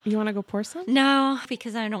You want to go pour some? No,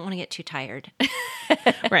 because I don't want to get too tired.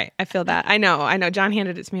 Right. I feel that. I know. John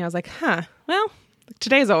handed it to me. I was like, well,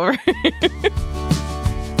 today's over.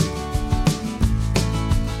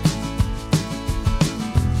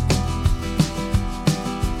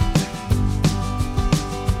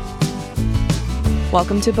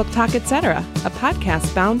 Welcome to Book Talk Etc., a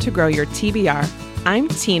podcast bound to grow your TBR. I'm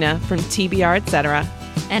Tina from TBR Etc.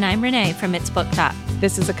 And I'm Renee from It's Book Talk.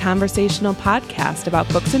 This is a conversational podcast about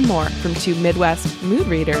books and more from two Midwest mood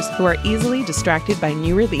readers who are easily distracted by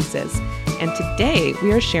new releases. And today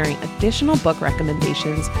we are sharing additional book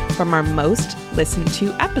recommendations from our most listened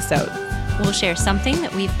to episode. We'll share something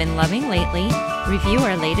that we've been loving lately, review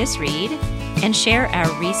our latest read, and share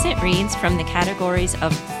our recent reads from the categories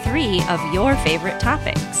of 3 of your favorite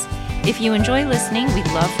topics. If you enjoy listening,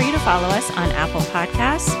 we'd love for you to follow us on Apple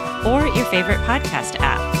Podcasts or your favorite podcast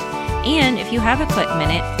app. And if you have a quick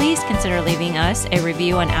minute, please consider leaving us a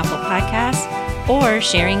review on Apple Podcasts or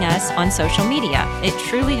sharing us on social media. It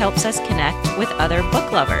truly helps us connect with other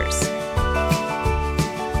book lovers.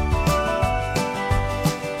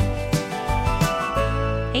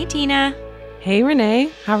 Hey, Tina. Hey, Renee.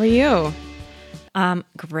 How are you?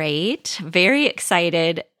 Great. Very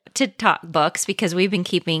excited to talk books because we've been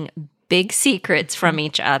keeping big secrets from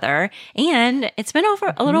each other. And it's been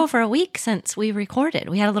a little over a week since we recorded.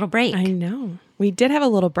 We had a little break. I know. We did have a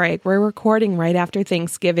little break. We're recording right after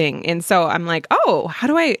Thanksgiving. And so I'm like, oh, how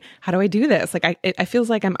do I do this? Like, it feels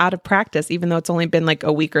like I'm out of practice, even though it's only been like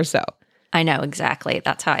a week or so. I know, exactly.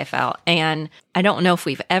 That's how I felt. And I don't know if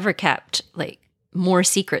we've ever kept like more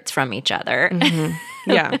secrets from each other.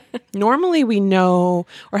 Mm-hmm. Yeah. Normally we know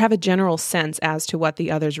or have a general sense as to what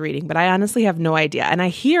the other's reading, but I honestly have no idea. And I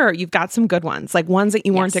hear you've got some good ones, like ones that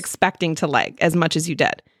you weren't expecting to like as much as you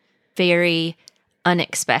did. Very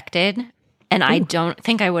unexpected. And I don't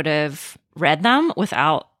think I would have read them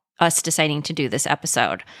without us deciding to do this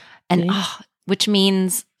episode. And which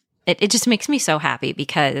means it just makes me so happy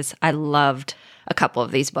because I loved a couple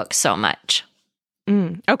of these books so much.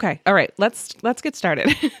 Okay. All right. Let's get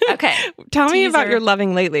started. Okay. Tell me about your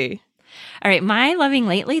loving lately. All right. My loving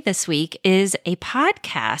lately this week is a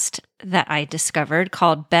podcast that I discovered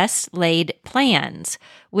called Best Laid Plans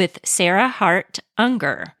with Sarah Hart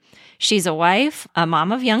Unger. She's a wife, a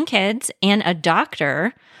mom of young kids, and a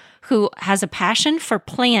doctor who has a passion for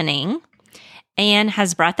planning and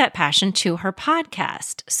has brought that passion to her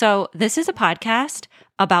podcast. So this is a podcast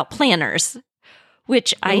about planners,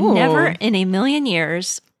 which I never in a million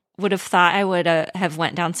years would have thought I would have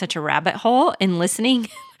went down such a rabbit hole in listening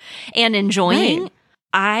and enjoying.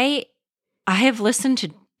 Right. I have listened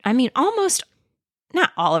to, almost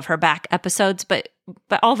not all of her back episodes, but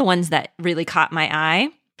all the ones that really caught my eye.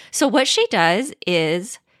 So what she does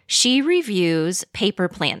is she reviews paper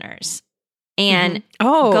planners and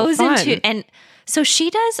goes into, and so she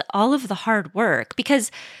does all of the hard work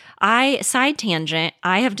because side tangent,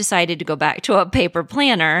 I have decided to go back to a paper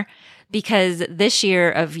planner because this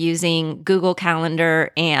year of using Google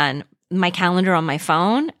Calendar and my calendar on my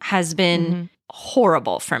phone has been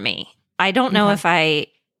horrible for me. I don't know if I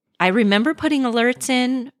remember putting alerts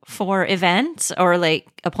in for events or like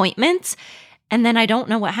appointments, and then I don't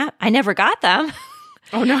know what happened. I never got them.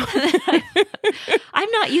 Oh no.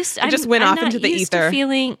 I'm not used to, it just went off into the ether. To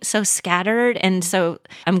feeling so scattered. And so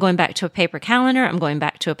I'm going back to a paper calendar. I'm going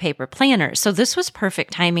back to a paper planner. So this was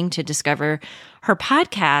perfect timing to discover her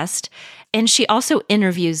podcast. And she also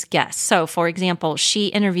interviews guests. So for example, she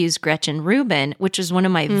interviews Gretchen Rubin, which is one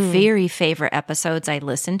of my very favorite episodes I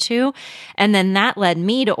listened to. And then that led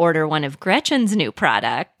me to order one of Gretchen's new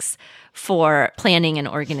products for planning and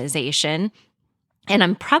organization. And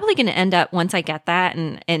I'm probably going to end up, once I get that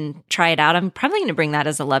and try it out, I'm probably going to bring that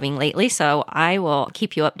as a loving lately. So I will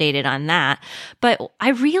keep you updated on that. But I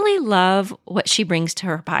really love what she brings to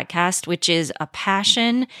her podcast, which is a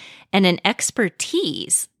passion and an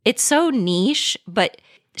expertise. It's so niche, but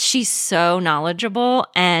she's so knowledgeable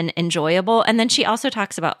and enjoyable. And then she also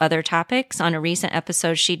talks about other topics. On a recent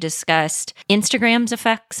episode, she discussed Instagram's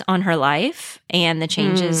effects on her life and the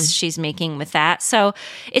changes she's making with that. So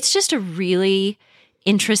it's just a really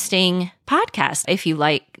interesting podcast. If you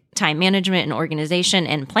like time management and organization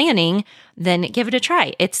and planning, then give it a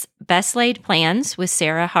try. It's Best Laid Plans with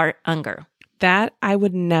Sarah Hart Unger. That I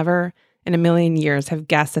would never in a million years have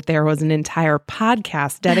guessed that there was an entire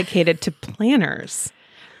podcast dedicated to planners.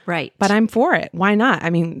 Right. But I'm for it. Why not? I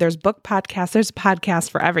mean, there's book podcasts, there's podcasts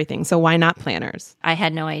for everything. So why not planners? I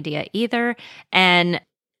had no idea either. And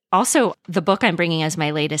also the book I'm bringing as my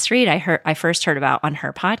latest read, I first heard about on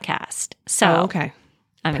her podcast. So okay.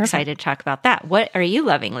 I'm excited to talk about that. What are you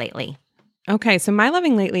loving lately? Okay, so My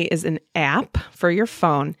Loving Lately is an app for your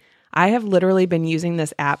phone. I have literally been using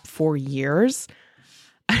this app for years.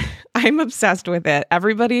 I'm obsessed with it.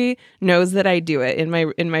 Everybody knows that I do it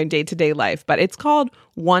in my day-to-day life, but it's called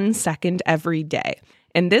 1 Second Every Day.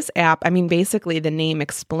 And this app, I mean, basically the name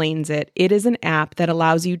explains it. It is an app that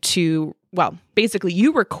allows you to, well, basically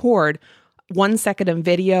you record 1 second of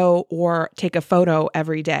video or take a photo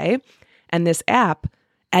every day. And this app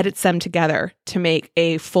edits them together to make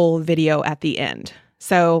a full video at the end.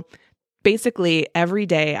 So basically every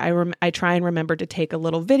day I try and remember to take a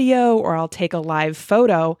little video, or I'll take a live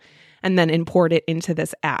photo and then import it into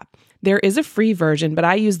this app. There is a free version, but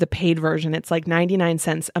I use the paid version. It's like 99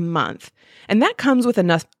 cents a month. And that comes with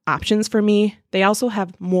enough options for me. They also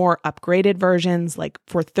have more upgraded versions, like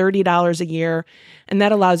for $30 a year. And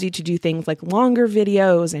that allows you to do things like longer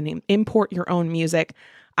videos and import your own music.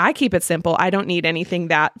 I keep it simple. I don't need anything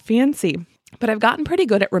that fancy. But I've gotten pretty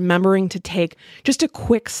good at remembering to take just a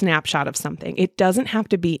quick snapshot of something. It doesn't have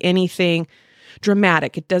to be anything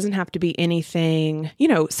dramatic. It doesn't have to be anything,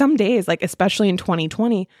 some days, like especially in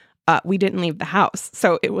 2020, we didn't leave the house.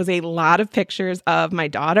 So it was a lot of pictures of my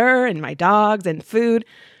daughter and my dogs and food.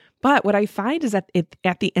 But what I find is that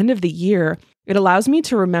at the end of the year, it allows me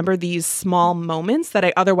to remember these small moments that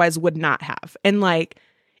I otherwise would not have. And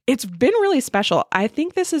it's been really special. I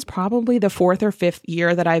think this is probably the 4th or 5th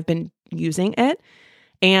year that I've been using it.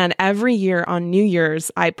 And every year on New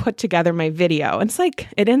Year's, I put together my video. And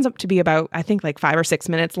it ends up to be about, I think 5 or 6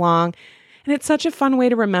 minutes long. And it's such a fun way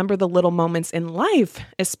to remember the little moments in life,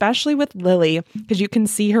 especially with Lily, because you can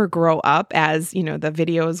see her grow up as, the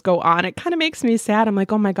videos go on. It kind of makes me sad. I'm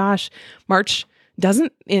like, oh my gosh, March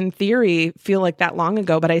doesn't in theory feel like that long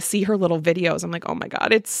ago, but I see her little videos. I'm like, oh my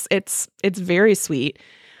God, it's very sweet.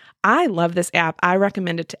 I love this app. I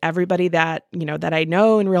recommend it to everybody that I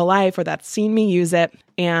know in real life or that's seen me use it.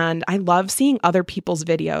 And I love seeing other people's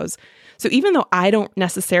videos. So even though I don't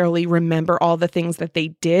necessarily remember all the things that they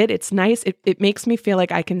did, it's nice. It makes me feel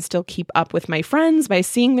like I can still keep up with my friends by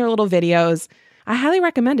seeing their little videos. I highly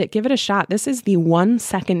recommend it. Give it a shot. This is the 1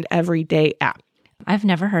 Second Every Day app. I've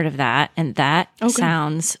never heard of that. And that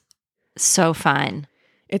sounds so fun.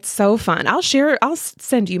 It's so fun. I'll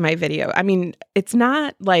send you my video. I mean, it's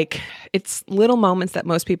not it's little moments that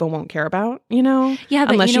most people won't care about, Yeah,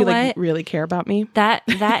 but unless you what? Really care about me.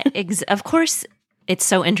 Of course, it's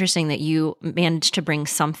so interesting that you managed to bring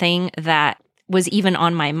something that was even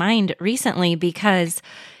on my mind recently, because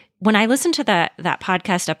when I listened to that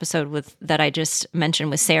podcast episode that I just mentioned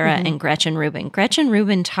with Sarah and Gretchen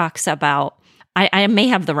Rubin talks about, I may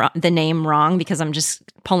have the name wrong because I'm just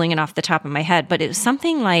pulling it off the top of my head, but it was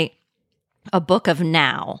something like a book of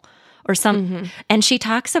now or something. And she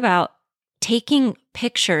talks about taking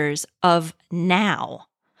pictures of now.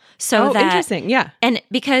 So interesting. Yeah. And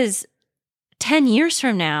because 10 years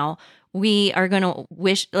from now, we are going to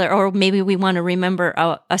wish, or maybe we want to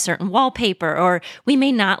remember a certain wallpaper, or we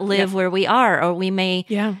may not live where we are, or we may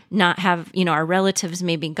not have, our relatives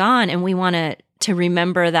may be gone, and we want to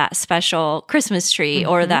remember that special Christmas tree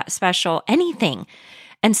or that special anything.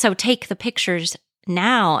 And so take the pictures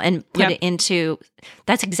now and put it into,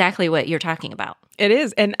 that's exactly what you're talking about. It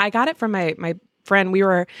is. And I got it from my friend.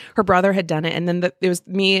 Her brother had done it. And then it was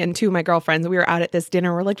me and 2 of my girlfriends. We were out at this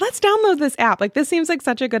dinner. We're like, let's download this app. This seems like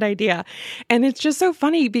such a good idea. And it's just so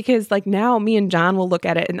funny because now me and John will look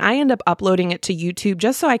at it and I end up uploading it to YouTube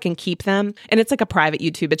just so I can keep them. And it's like a private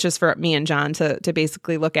YouTube. It's just for me and John to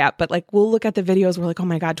basically look at. But we'll look at the videos. We're like, oh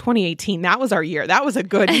my God, 2018, that was our year. That was a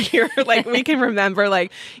good year. We can remember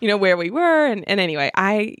where we were. And anyway,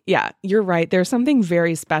 you're right. There's something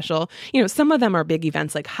very special. Some of them are big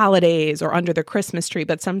events like holidays or under the Christmas tree,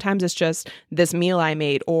 but sometimes it's just this meal I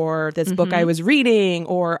made or this book I was reading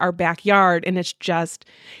or our backyard. And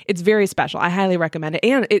it's very special. I highly recommend it.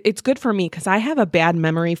 And it's good for me because I have a bad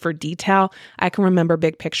memory for detail. I can remember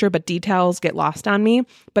big picture, but details get lost on me.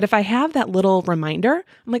 But if I have that little reminder,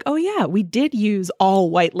 I'm like, oh yeah, we did use all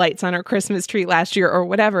white lights on our Christmas tree last year or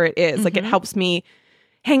whatever it is. It helps me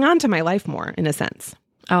hang on to my life more in a sense.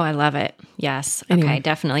 Oh, I love it. Yes. Anyway. Okay.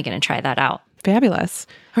 Definitely going to try that out. Fabulous.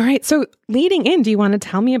 All right. So leading in, do you want to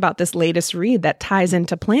tell me about this latest read that ties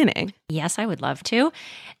into planning? Yes, I would love to.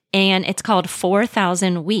 And it's called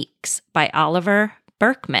 4,000 Weeks by Oliver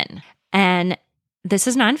Burkeman. And this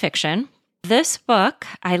is nonfiction. This book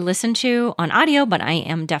I listened to on audio, but I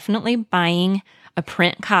am definitely buying a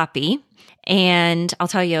print copy. And I'll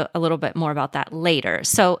tell you a little bit more about that later.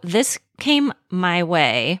 So this came my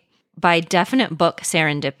way by definite book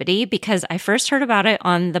serendipity because I first heard about it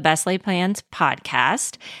on the Best Laid Plans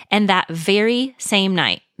podcast. And that very same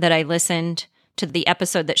night that I listened to the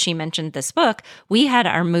episode that she mentioned this book, we had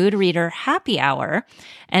our mood reader happy hour.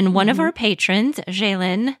 And one of our patrons,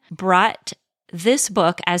 Jalen, brought this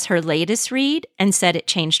book as her latest read and said it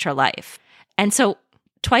changed her life. And so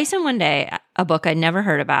twice in one day, a book I'd never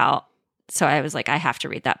heard about. So I was like, I have to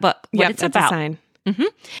read that book. What it's that's about. a sign.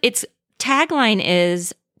 Its tagline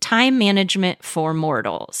is Time Management for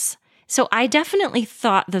Mortals. So I definitely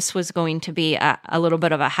thought this was going to be a little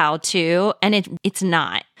bit of a how-to, and it's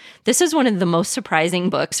not. This is one of the most surprising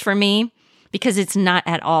books for me because it's not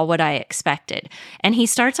at all what I expected. And he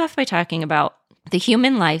starts off by talking about the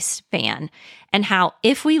human lifespan and how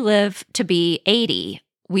if we live to be 80,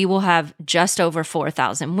 we will have just over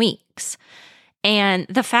 4,000 weeks. And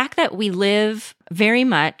the fact that we live very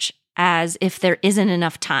much as if there isn't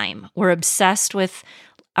enough time. We're obsessed with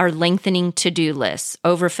our lengthening to-do lists,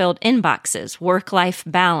 overfilled inboxes, work-life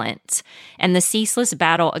balance, and the ceaseless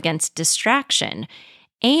battle against distraction.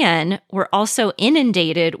 And we're also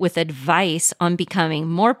inundated with advice on becoming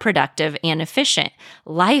more productive and efficient,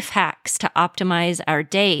 life hacks to optimize our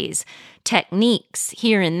days, techniques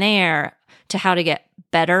here and there to how to get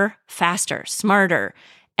better, faster, smarter,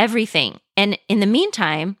 everything. And in the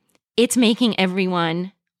meantime, it's making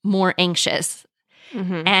everyone more anxious.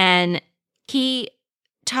 And he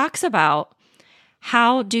talks about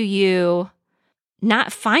how do you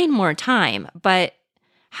not find more time, but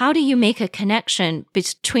how do you make a connection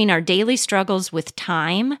between our daily struggles with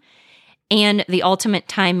time and the ultimate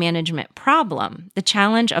time management problem, the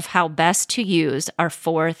challenge of how best to use our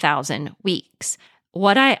 4,000 weeks.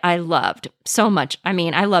 What I loved so much,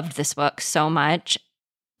 I loved this book so much.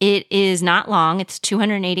 It is not long. It's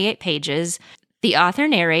 288 pages. The author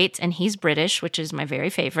narrates, and he's British, which is my very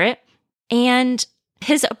favorite. And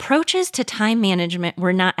his approaches to time management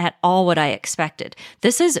were not at all what I expected.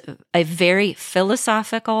 This is a very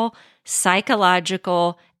philosophical,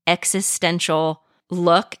 psychological, existential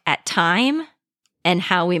look at time and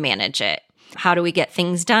how we manage it. How do we get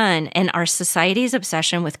things done? And our society's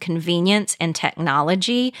obsession with convenience and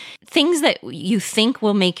technology, things that you think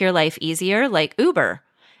will make your life easier, like Uber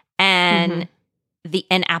and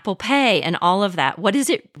and Apple Pay and all of that. What is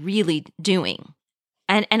it really doing?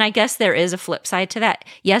 And I guess there is a flip side to that.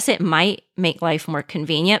 Yes, it might make life more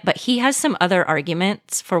convenient, but he has some other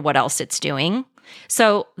arguments for what else it's doing.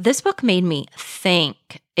 So this book made me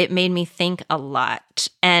think. It made me think a lot.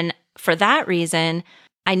 And for that reason,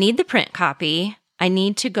 I need the print copy. I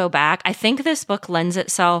need to go back. I think this book lends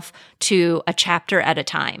itself to a chapter at a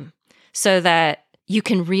time so that you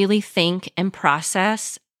can really think and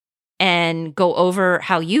process and go over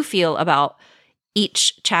how you feel about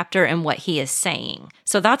each chapter and what he is saying.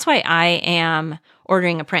 So that's why I am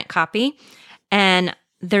ordering a print copy. And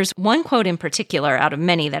there's one quote in particular out of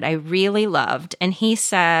many that I really loved. And he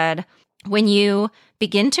said, when you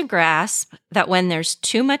begin to grasp that when there's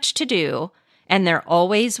too much to do, and there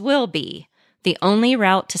always will be, the only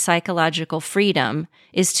route to psychological freedom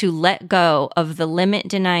is to let go of the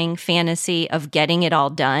limit-denying fantasy of getting it all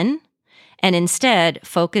done, and instead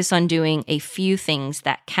focus on doing a few things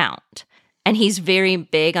that count. And he's very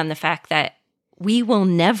big on the fact that we will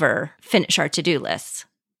never finish our to-do lists.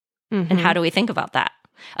 And how do we think about that?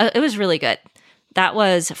 It was really good. That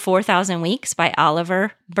was 4,000 Weeks by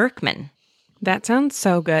Oliver Burkeman. That sounds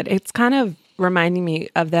so good. It's kind of reminding me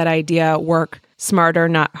of that idea, work smarter,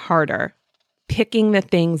 not harder. Picking the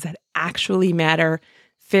things that actually matter,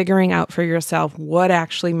 figuring out for yourself what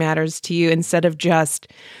actually matters to you instead of just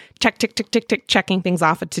checking things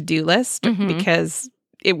off a to-do list because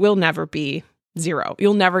it will never be zero.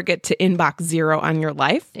 You'll never get to inbox zero on your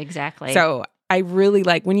life. Exactly. So I really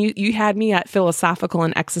like when you had me at philosophical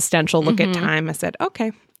and existential look at time, I said,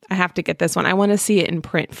 okay, I have to get this one. I want to see it in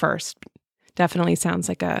print first. Definitely sounds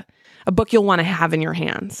like a book you'll want to have in your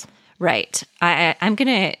hands. Right. I'm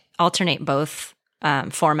going to alternate both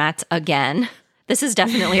formats again. This is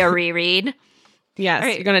definitely a reread. Yes.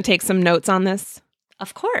 Right. You're going to take some notes on this?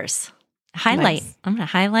 Of course. Highlight. Nice. I'm going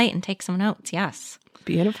to highlight and take some notes. Yes.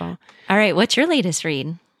 Beautiful. All right. What's your latest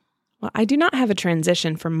read? Well, I do not have a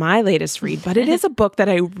transition for my latest read, but it is a book that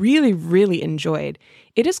I really, really enjoyed.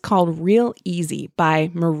 It is called Real Easy by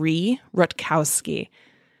Marie Rutkowski.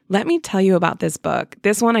 Let me tell you about this book.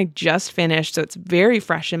 This one I just finished, so it's very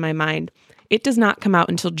fresh in my mind. It does not come out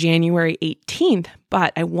until January 18th,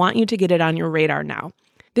 but I want you to get it on your radar now.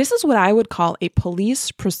 This is what I would call a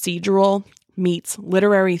police procedural meets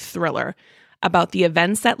literary thriller about the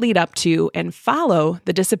events that lead up to and follow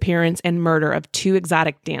the disappearance and murder of two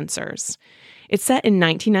exotic dancers. It's set in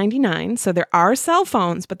 1999, so there are cell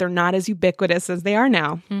phones, but they're not as ubiquitous as they are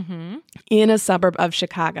now, in a suburb of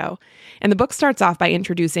Chicago. And the book starts off by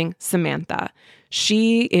introducing Samantha.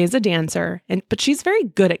 She is a dancer, but she's very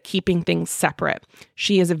good at keeping things separate.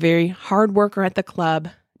 She is a very hard worker at the club,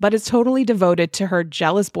 but is totally devoted to her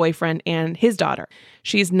jealous boyfriend and his daughter.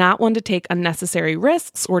 She's not one to take unnecessary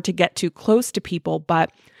risks or to get too close to people,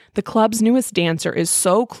 but the club's newest dancer is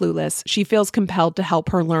so clueless, she feels compelled to help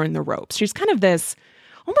her learn the ropes. She's kind of this,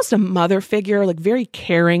 almost a mother figure, like very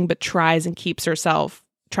caring, but tries to keep herself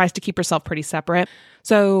pretty separate.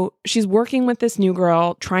 So she's working with this new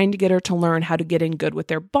girl, trying to get her to learn how to get in good with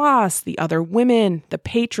their boss, the other women, the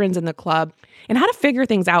patrons in the club, and how to figure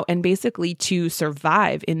things out and basically to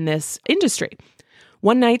survive in this industry.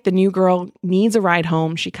 One night, the new girl needs a ride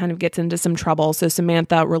home. She kind of gets into some trouble, so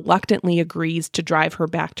Samantha reluctantly agrees to drive her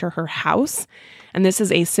back to her house. And this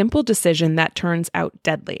is a simple decision that turns out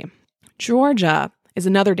deadly. Georgia is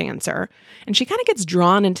another dancer, and she kind of gets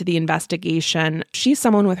drawn into the investigation. She's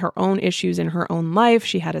someone with her own issues in her own life.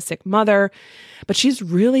 She had a sick mother, but she's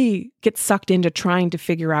really gets sucked into trying to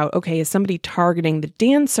figure out, okay, is somebody targeting the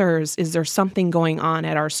dancers? Is there something going on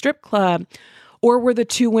at our strip club? Or were the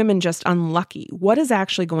two women just unlucky? What is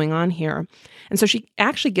actually going on here? And so she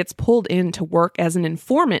actually gets pulled in to work as an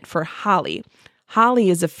informant for Holly. Holly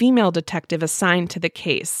is a female detective assigned to the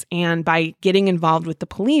case, and by getting involved with the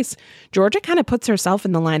police, Georgia kind of puts herself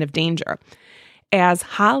in the line of danger. As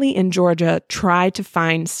Holly and Georgia try to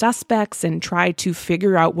find suspects and try to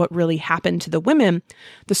figure out what really happened to the women,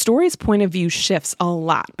 the story's point of view shifts a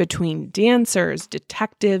lot between dancers,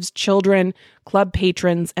 detectives, children, club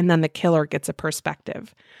patrons, and then the killer gets a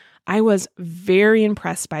perspective. I was very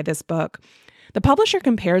impressed by this book. The publisher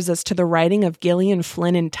compares this to the writing of Gillian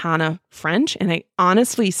Flynn and Tana French, and I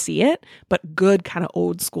honestly see it, but good kind of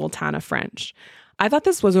old school Tana French. I thought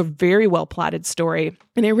this was a very well plotted story,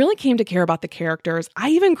 and I really came to care about the characters.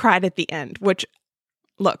 I even cried at the end, which,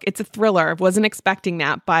 look, it's a thriller. I wasn't expecting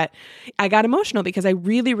that, but I got emotional because I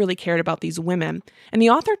really, really cared about these women. And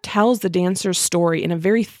the author tells the dancers' story in a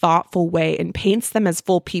very thoughtful way and paints them as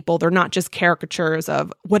full people. They're not just caricatures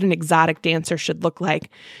of what an exotic dancer should look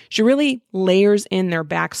like. She really layers in their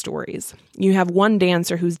backstories. You have one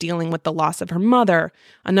dancer who's dealing with the loss of her mother.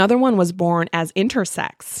 Another one was born as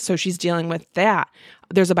intersex, so she's dealing with that.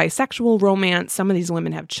 There's a bisexual romance. Some of these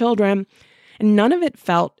women have children. And none of it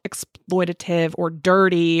felt exploitative or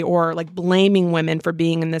dirty or like blaming women for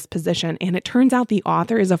being in this position. And it turns out the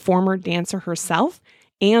author is a former dancer herself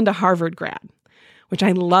and a Harvard grad, which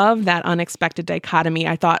I love that unexpected dichotomy.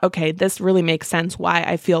 I thought, okay, this really makes sense why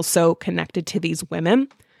I feel so connected to these women.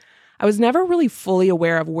 I was never really fully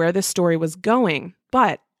aware of where this story was going,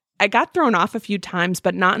 but I got thrown off a few times,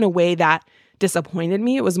 but not in a way that disappointed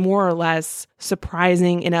me. It was more or less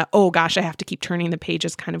surprising in a, oh gosh, I have to keep turning the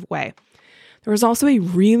pages kind of way. There was also a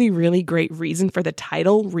really, really great reason for the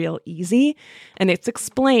title, Real Easy, and it's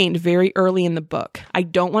explained very early in the book. I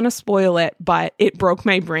don't want to spoil it, but it broke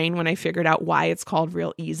my brain when I figured out why it's called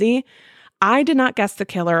Real Easy. I did not guess the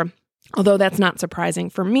killer, although that's not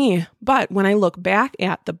surprising for me, but when I look back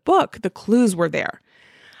at the book, the clues were there.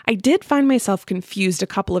 I did find myself confused a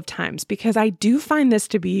couple of times because I do find this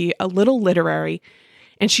to be a little literary.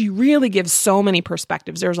 And she really gives so many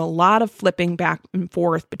perspectives. There's a lot of flipping back and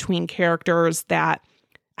forth between characters that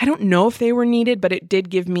I don't know if they were needed, but it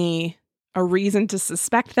did give me a reason to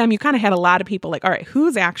suspect them. You kind of had a lot of people like, all right,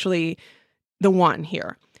 who's actually the one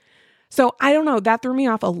here? So I don't know, that threw me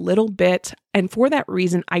off a little bit. And for that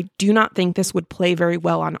reason, I do not think this would play very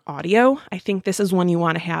well on audio. I think this is one you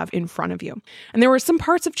want to have in front of you. And there were some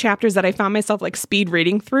parts of chapters that I found myself like speed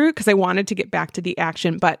reading through because I wanted to get back to the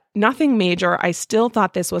action, but nothing major. I still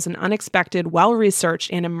thought this was an unexpected,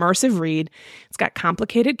 well-researched, and immersive read. It's got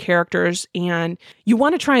complicated characters and you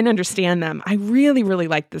want to try and understand them. I really, really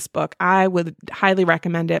liked this book. I would highly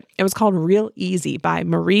recommend it. It was called Real Easy by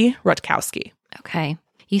Marie Rutkowski. Okay.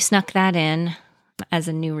 You snuck that in as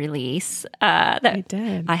a new release. I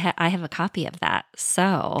did. I have a copy of that.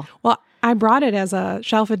 So, well, I brought it as a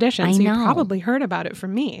shelf edition, I so know. You probably heard about it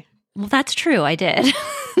from me. Well, that's true. I did.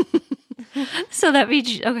 So that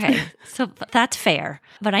means, okay, so that's fair,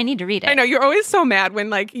 but I need to read it. I know you're always so mad when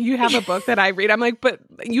like you have a book that I read. I'm like, but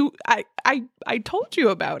I told you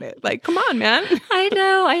about it. Like, come on, man. I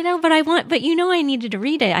know, but you know, I needed to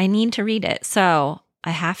read it. I need to read it. So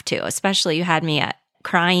I have to, especially you had me at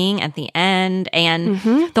crying at the end. And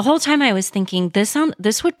the whole time I was thinking this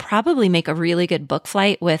would probably make a really good book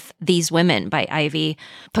flight with These Women by Ivy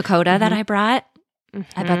Pacoda that I brought.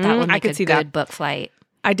 I bet that would make a good book flight.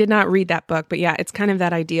 I did not read that book, but yeah, it's kind of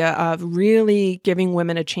that idea of really giving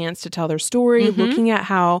women a chance to tell their story, looking at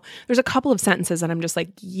how there's a couple of sentences that I'm just like,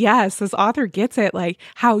 yes, this author gets it. Like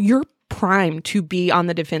how you're primed to be on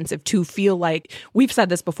the defensive, to feel like, we've said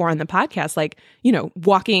this before on the podcast, like,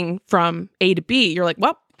 walking from A to B, you're like,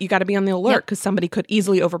 well, you got to be on the alert because somebody could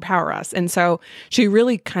easily overpower us. And so she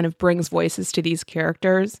really kind of brings voices to these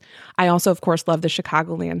characters. I also, of course, love the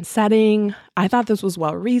Chicagoland setting. I thought this was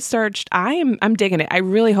well researched. I'm digging it. I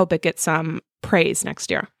really hope it gets some praise next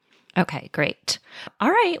year. Okay, great. All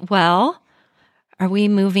right. Well, are we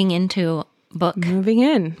moving into book?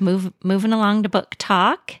 Moving along to book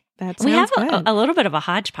talk. We have a little bit of a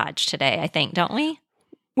hodgepodge today, I think, don't we?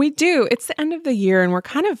 We do. It's the end of the year, and we're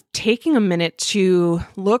kind of taking a minute to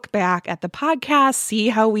look back at the podcast, see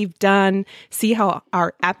how we've done, see how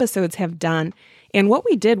our episodes have done. And what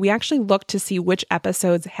we did, we actually looked to see which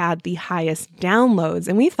episodes had the highest downloads.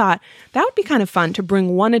 And we thought that would be kind of fun to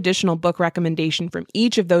bring one additional book recommendation from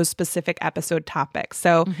each of those specific episode topics.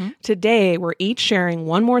 So today, we're each sharing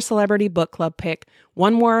one more celebrity book club pick,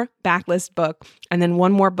 one more backlist book, and then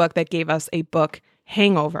one more book that gave us a book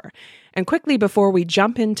hangover. And quickly, before we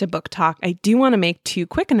jump into book talk, I do want to make 2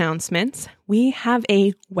 quick announcements. We have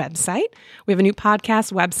a website. We have a new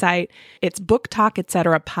podcast website. It's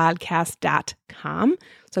booktalk.etc.podcast.com.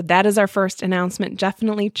 So that is our first announcement.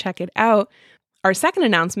 Definitely check it out. Our second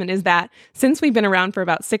announcement is that since we've been around for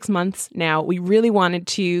about 6 months now, we really wanted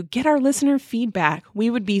to get our listener feedback. We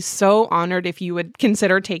would be so honored if you would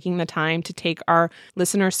consider taking the time to take our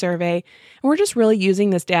listener survey. And we're just really using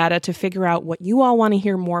this data to figure out what you all want to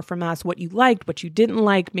hear more from us, what you liked, what you didn't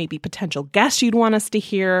like, maybe potential guests you'd want us to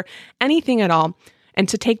hear, anything at all. And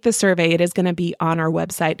to take the survey, it is going to be on our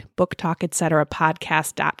website,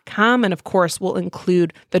 booktalk.etc.podcast.com. And of course, we'll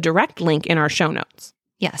include the direct link in our show notes.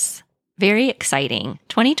 Yes. Very exciting.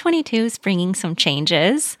 2022 is bringing some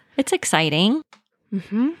changes. It's exciting.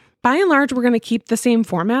 By and large, we're going to keep the same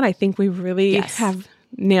format. I think we really have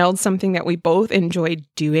nailed something that we both enjoyed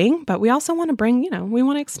doing, but we also want to bring, we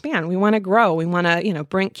want to expand. We want to grow. We want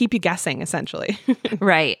to, keep you guessing, essentially.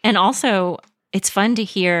 Right. And also, it's fun to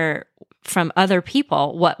hear from other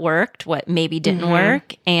people what worked, what maybe didn't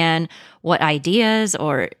work, and what ideas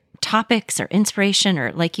or topics or inspiration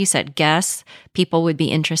or, like you said, guests people would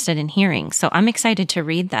be interested in hearing. So I'm excited to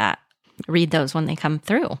read those when they come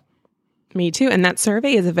through. Me too. And that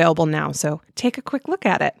survey is available now. So take a quick look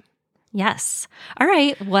at it. Yes. All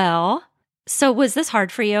right. Well, so was this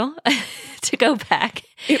hard for you to go back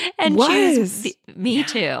and choose? Me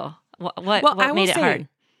too. What made it hard?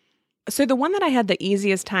 So the one that I had the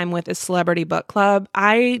easiest time with is Celebrity Book Club.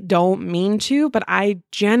 I don't mean to, but I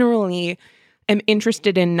generally am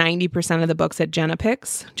interested in 90% of the books that Jenna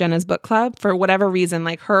picks, Jenna's book club, for whatever reason.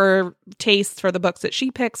 Like, her tastes for the books that she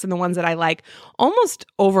picks and the ones that I like almost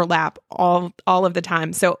overlap all of the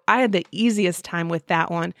time. So I had the easiest time with that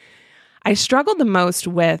one. I struggled the most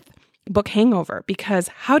with book hangover, because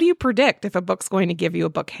how do you predict if a book's going to give you a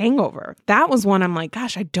book hangover? That was one I'm like,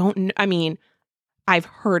 gosh, I've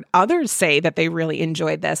heard others say that they really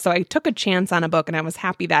enjoyed this. So I took a chance on a book, and I was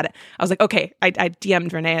happy that I was like, okay, I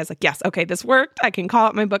DM'd Renee. I was like, yes, okay, this worked. I can call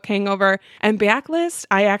it my book hangover. And Backlist,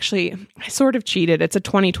 I sort of cheated. It's a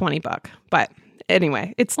 2020 book. But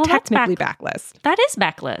anyway, it's technically Backlist. That is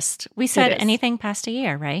Backlist. We said anything past a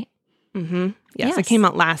year, right? Yes, it came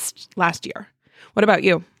out last year. What about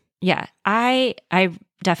you? Yeah, I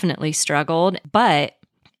definitely struggled, but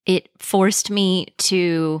it forced me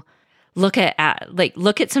to look at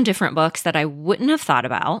some different books that I wouldn't have thought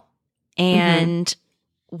about. And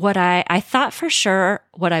what I thought for sure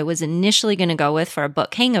what I was initially going to go with for a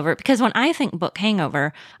book hangover, because when I think book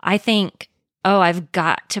hangover, I think, I've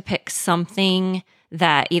got to pick something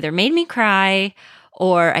that either made me cry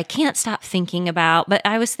or I can't stop thinking about. But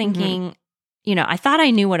I was thinking, I thought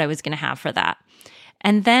I knew what I was going to have for that.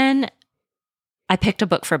 And then I picked a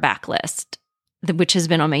book for Backlist, which has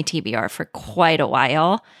been on my TBR for quite a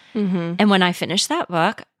while. And when I finished that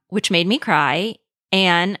book, which made me cry,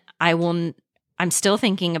 and I'm still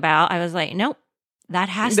thinking about, I was like, nope, that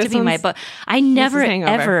has to be my book. I never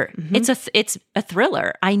ever, it's a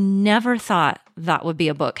thriller. I never thought that would be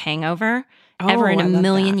a book hangover ever in a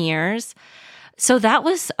million years. So that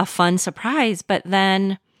was a fun surprise. But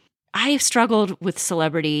then I struggled with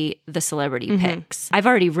the celebrity picks. I've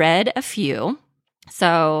already read a few.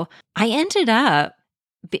 So I ended up,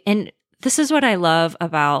 and this is what I love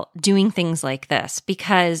about doing things like this,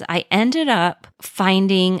 because I ended up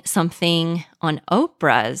finding something on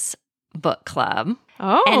Oprah's book club.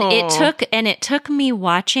 And it took me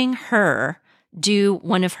watching her do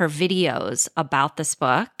one of her videos about this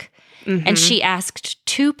book. And she asked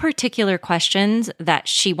 2 particular questions that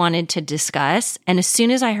she wanted to discuss. And as soon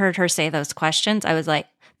as I heard her say those questions, I was like,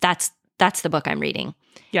 that's the book I'm reading.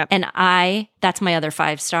 Yep. And that's my other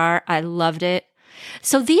 5-star. I loved it.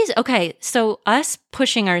 So us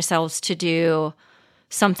pushing ourselves to do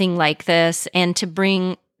something like this and to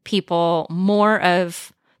bring people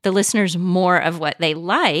the listeners more of what they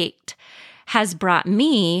liked has brought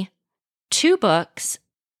me 2 books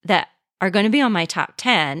that are going to be on my top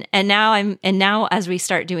 10. And now as we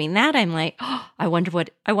start doing that, I'm like, oh, I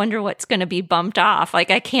wonder what's going to be bumped off.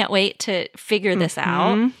 Like, I can't wait to figure this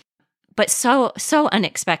out. But so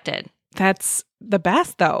unexpected. That's the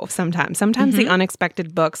best though. Sometimes the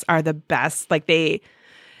unexpected books are the best. Like the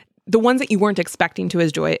ones that you weren't expecting to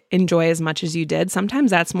enjoy as much as you did.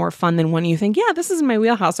 Sometimes that's more fun than when you think, yeah, this is my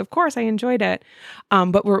wheelhouse. Of course, I enjoyed it.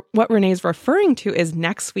 But what Renee's referring to is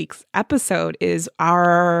next week's episode is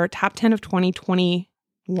our top 10 of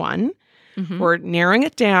 2021. We're narrowing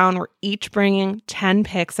it down. We're each bringing 10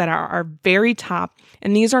 picks that are our very top.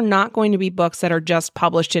 And these are not going to be books that are just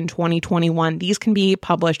published in 2021. These can be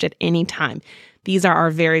published at any time. These are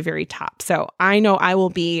our very, very top. So I know I will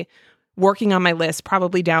be working on my list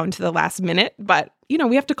probably down to the last minute, but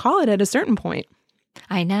we have to call it at a certain point.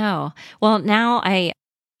 I know. Well, now I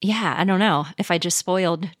don't know if I just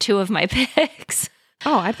spoiled 2 of my picks.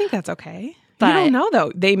 Oh, I think that's okay. But you don't know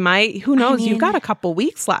though. They might, who knows? You've got a couple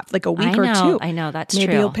weeks left, like a week or 2. I know, that's true.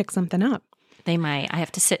 Maybe you'll pick something up. They might. I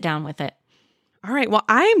have to sit down with it. All right. Well,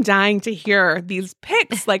 I'm dying to hear these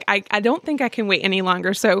picks. Like, I don't think I can wait any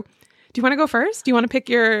longer. So do you want to go first? Do you want to pick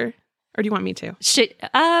or do you want me to?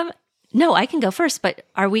 No, I can go first, but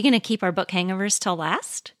are we going to keep our book hangovers till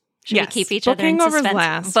last? Should we keep each other in suspense? Book hangovers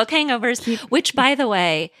last. Book hangovers, which, by the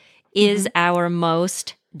way, is our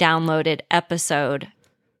most downloaded episode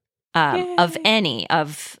of any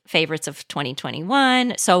of favorites of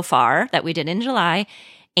 2021 so far that we did in July,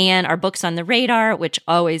 and our books on the radar, which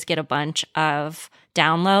always get a bunch of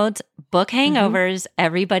downloads. Book hangovers,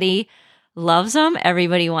 everybody loves them.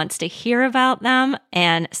 Everybody wants to hear about them.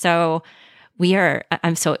 And so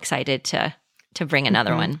I'm so excited to bring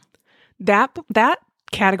another one. That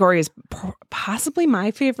category is possibly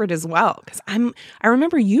my favorite as well. Because I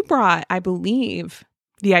remember you brought, I believe,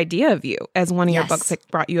 The Idea of You as one of your books that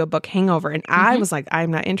brought you a book hangover. And I was like,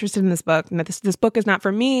 I'm not interested in this book. No, this book is not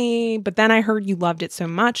for me. But then I heard you loved it so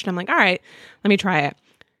much. And I'm like, all right, let me try it.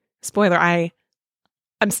 Spoiler,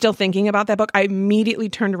 I'm still thinking about that book. I immediately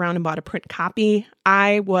turned around and bought a print copy.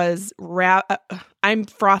 I'm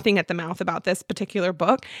frothing at the mouth about this particular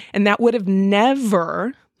book. And that would have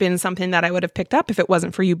never been something that I would have picked up if it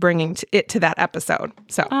wasn't for you bringing it to that episode.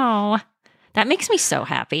 So, oh, that makes me so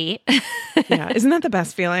happy. Yeah. Isn't that the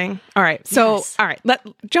best feeling? All right. So, All right, let's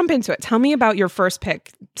jump into it. Tell me about your first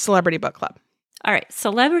pick, Celebrity Book Club. All right.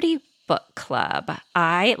 Celebrity Book Club.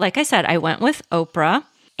 Like I said, I went with Oprah,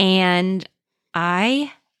 and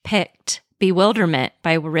I picked Bewilderment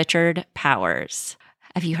by Richard Powers.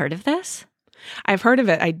 Have you heard of this? I've heard of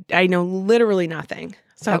it. I know literally nothing.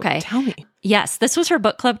 So tell me. Yes, this was her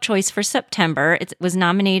book club choice for September. It was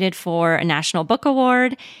nominated for a National Book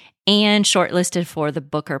Award and shortlisted for the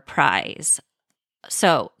Booker Prize.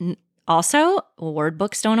 So also, word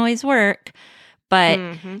books don't always work, but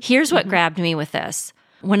here's what grabbed me with this.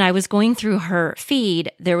 When I was going through her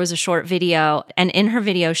feed, there was a short video, and in her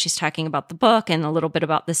video, she's talking about the book and a little bit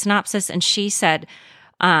about the synopsis, and she said,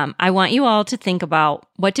 I want you all to think about,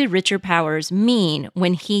 what did Richard Powers mean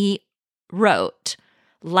when he wrote,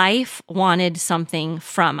 "Life wanted something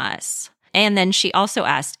from us"? And then she also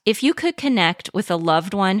asked, if you could connect with a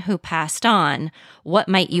loved one who passed on, what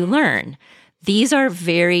might you learn? These are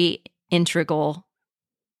very integral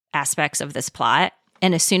aspects of this plot.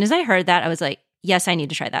 And as soon as I heard that, I was like, yes, I need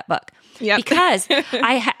to try that book. Yep. Because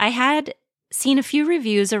I had seen a few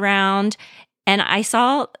reviews around, and I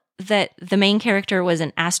saw that the main character was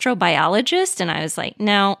an astrobiologist, and I was like,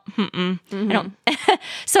 no, I don't.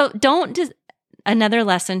 So another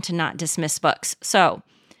lesson to not dismiss books. So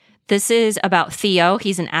this is about Theo.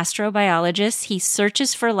 He's an astrobiologist. He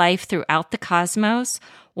searches for life throughout the cosmos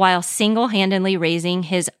while single-handedly raising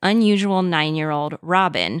his unusual 9-year-old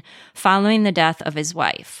Robin following the death of his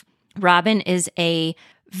wife. Robin is a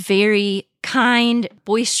very kind,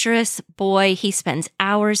 boisterous boy. He spends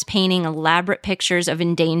hours painting elaborate pictures of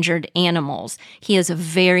endangered animals. He is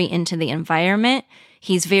very into the environment.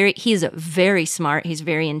 He's very smart. He's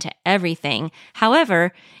very into everything.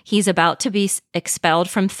 However, he's about to be expelled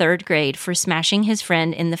from 3rd grade for smashing his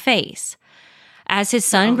friend in the face. As his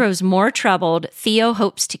son grows more troubled, Theo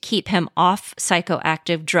hopes to keep him off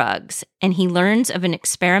psychoactive drugs, and he learns of an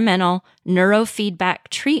experimental neurofeedback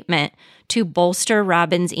treatment to bolster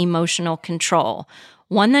Robin's emotional control,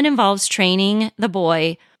 one that involves training the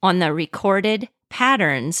boy on the recorded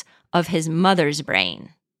patterns of his mother's brain.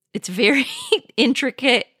 It's very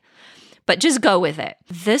intricate, but just go with it.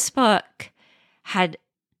 This book had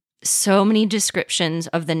so many descriptions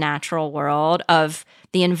of the natural world, of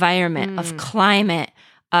the environment, of climate,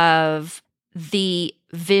 of the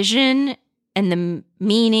vision and the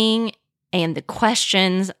meaning and the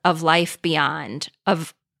questions of life beyond,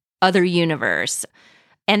 of other universe,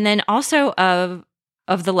 and then also of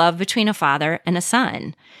the love between a father and a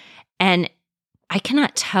son. And I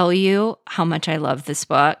cannot tell you how much I love this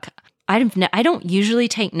book. I don't usually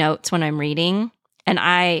take notes when I'm reading, and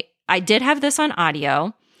I did have this on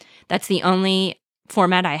audio. That's the only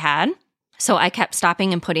format I had. So I kept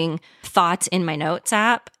stopping and putting thoughts in my notes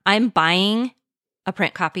app. I'm buying a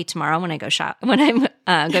print copy tomorrow when I go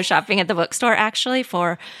go shopping at the bookstore, actually,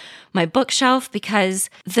 for my bookshelf, because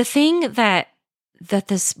the thing that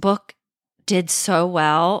this book did so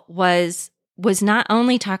well was not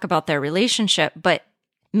only talk about their relationship, but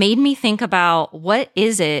made me think about what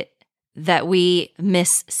is it that we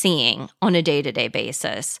miss seeing on a day-to-day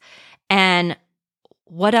basis, and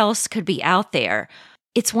what else could be out there.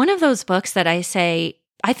 It's one of those books that I say,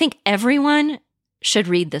 I think everyone should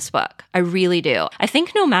read this book. I really do. I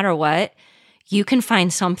think no matter what, you can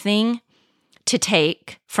find something to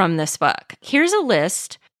take from this book. Here's a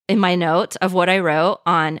list in my notes of what I wrote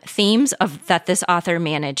on themes that this author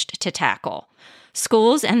managed to tackle.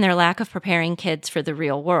 Schools and their lack of preparing kids for the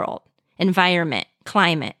real world, environment,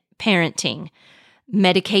 climate, parenting,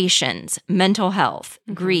 medications, mental health,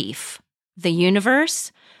 grief, the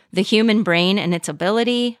universe, the human brain and its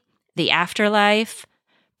ability, the afterlife,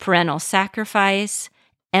 parental sacrifice,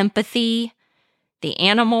 empathy, the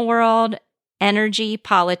animal world, energy,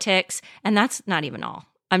 politics, and that's not even all.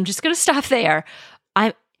 I'm just going to stop there.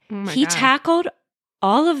 He tackled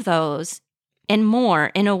all of those and more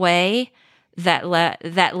in a way that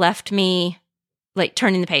left me like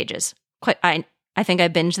turning the pages. I think I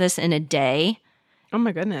binged this in a day. Oh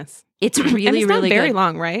my goodness. It's really, and it's really not very good.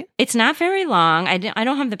 long, right? It's not very long. I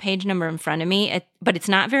don't have the page number in front of me, but it's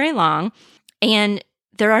not very long. And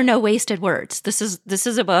there are no wasted words. This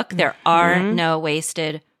is a book. There are no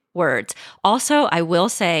wasted words. Also, I will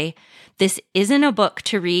say this isn't a book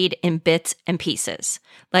to read in bits and pieces.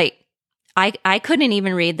 Like I couldn't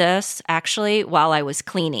even read this actually while I was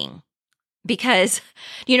cleaning, because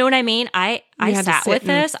you know what I mean? I sat with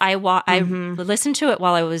this. I listened to it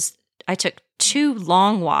while I took 2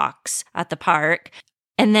 long walks at the park,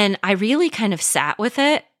 and then I really kind of sat with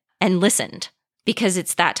it and listened, because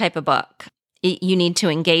it's that type of book. You need to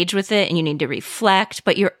engage with it and you need to reflect,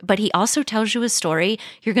 but he also tells you a story.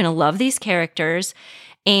 You're going to love these characters,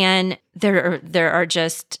 and there are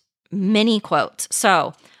just many quotes.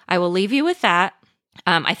 So I will leave you with that.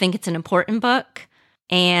 I think it's an important book,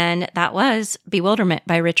 and that was Bewilderment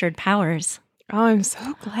by Richard Powers. Oh, I'm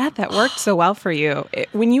so glad that worked so well for you.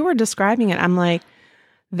 When you were describing it, I'm like,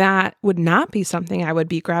 that would not be something I would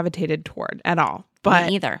be gravitated toward at all. But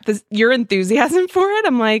me either. Your enthusiasm for it,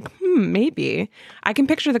 I'm like, maybe. I can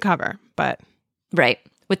picture the cover, but... Right.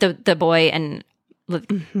 With the boy and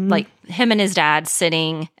like him and his dad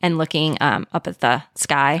sitting and looking up at the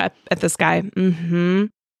sky. At the sky. Mm-hmm.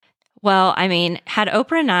 Well, I mean, had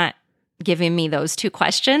Oprah not given me those 2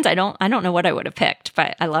 questions, I don't know what I would have picked,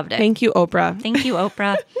 but I loved it. Thank you, Oprah. Thank you,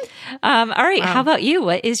 Oprah. All right. Wow. How about you?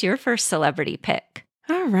 What is your first celebrity pick?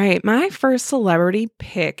 All right. My first celebrity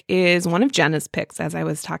pick is one of Jenna's picks, as I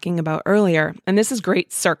was talking about earlier. And this is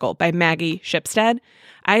Great Circle by Maggie Shipstead.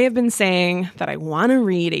 I have been saying that I want to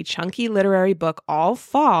read a chunky literary book all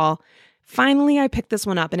fall. Finally, I picked this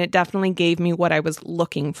one up, and it definitely gave me what I was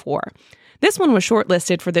looking for. This one was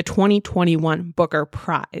shortlisted for the 2021 Booker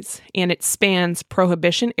Prize, and it spans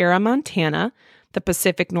Prohibition-era Montana, the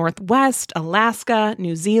Pacific Northwest, Alaska,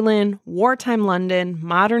 New Zealand, wartime London,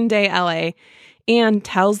 modern-day LA, and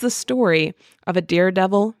tells the story of a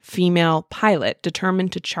daredevil female pilot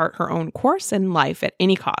determined to chart her own course in life at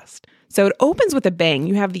any cost. So it opens with a bang.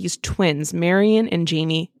 You have these twins, Marion and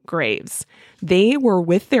Jamie Graves. They were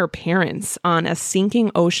with their parents on a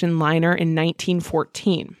sinking ocean liner in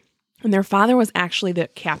 1914. And their father was actually the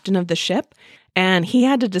captain of the ship. And he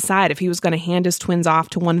had to decide if he was going to hand his twins off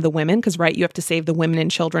to one of the women, because, right, you have to save the women and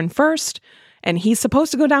children first. And he's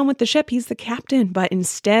supposed to go down with the ship. He's the captain. But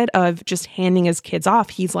instead of just handing his kids off,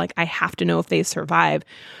 he's like, I have to know if they survive.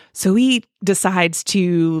 So he decides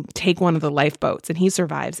to take one of the lifeboats, and he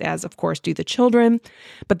survives, as, of course, do the children.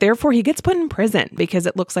 But therefore, he gets put in prison because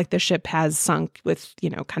it looks like the ship has sunk with,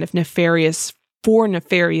 kind of for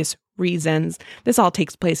nefarious reasons. This all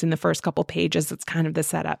takes place in the first couple pages. It's kind of the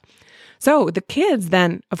setup. So the kids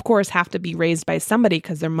then, of course, have to be raised by somebody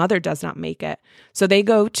because their mother does not make it. So they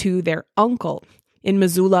go to their uncle in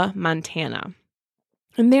Missoula, Montana.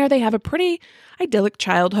 And there they have a pretty idyllic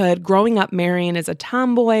childhood. Growing up, Marion is a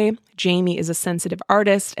tomboy, Jamie is a sensitive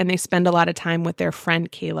artist, and they spend a lot of time with their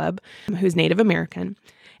friend Caleb, who's Native American.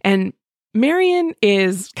 And Marion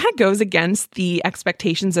kind of goes against the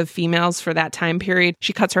expectations of females for that time period.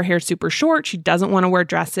 She cuts her hair super short. She doesn't want to wear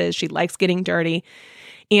dresses. She likes getting dirty.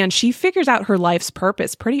 And she figures out her life's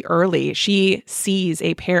purpose pretty early. She sees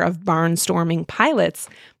a pair of barnstorming pilots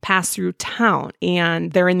pass through town,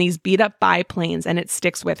 and they're in these beat-up biplanes, and it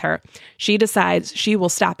sticks with her. She decides she will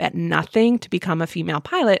stop at nothing to become a female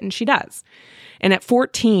pilot, and she does. And at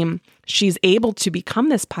 14, she's able to become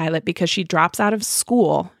this pilot because she drops out of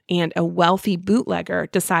school, and a wealthy bootlegger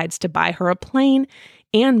decides to buy her a plane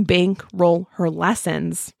and bankroll her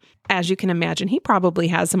lessons. As you can imagine, he probably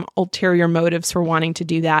has some ulterior motives for wanting to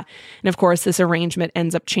do that. And of course, this arrangement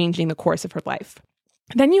ends up changing the course of her life.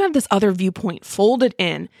 Then you have this other viewpoint folded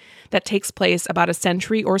in that takes place about a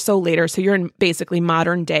century or so later. So you're in basically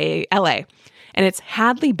modern day LA. And it's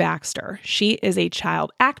Hadley Baxter. She is a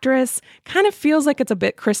child actress. Kind of feels like it's a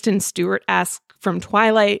bit Kristen Stewart-esque from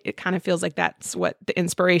Twilight. It kind of feels like that's what the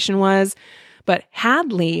inspiration was. But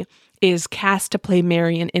Hadley is cast to play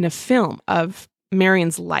Marion in a film of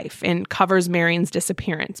Marion's life and covers Marion's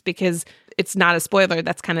disappearance because it's not a spoiler.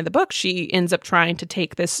 That's kind of the book. She ends up trying to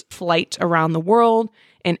take this flight around the world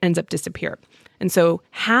and ends up disappeared. And so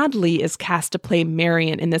Hadley is cast to play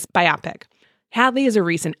Marion in this biopic. Hadley is a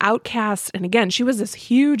recent outcast. And again, she was this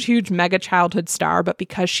huge, huge mega childhood star. But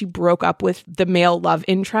because she broke up with the male love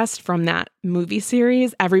interest from that movie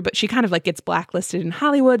series, she kind of like gets blacklisted in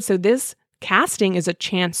Hollywood. So this casting is a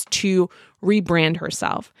chance to rebrand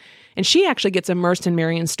herself. And she actually gets immersed in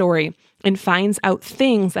Marion's story and finds out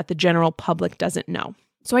things that the general public doesn't know.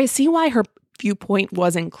 So I see why her viewpoint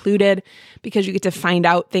was included, because you get to find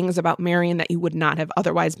out things about Marion that you would not have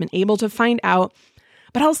otherwise been able to find out.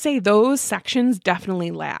 But I'll say those sections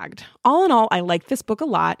definitely lagged. All in all, I like this book a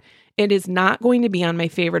lot. It is not going to be on my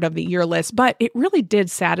favorite of the year list, but it really did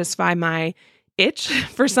satisfy my itch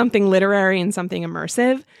for something literary and something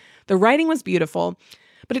immersive. The writing was beautiful.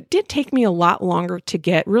 But it did take me a lot longer to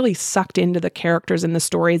get really sucked into the characters and the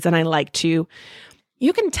stories than I like to.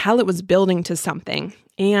 You can tell it was building to something.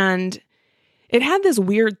 And it had this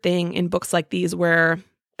weird thing in books like these where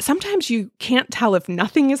sometimes you can't tell if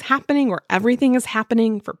nothing is happening or everything is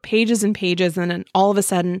happening for pages and pages. And then all of a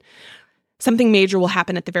sudden, something major will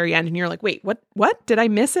happen at the very end. And you're like, wait, what? Did I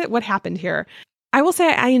miss it? What happened here? I will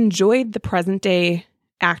say I enjoyed the present day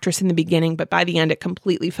actress in the beginning, but by the end it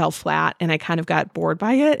completely fell flat and I kind of got bored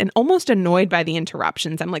by it and almost annoyed by the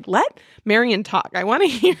interruptions. I'm like, let Marion talk. I want to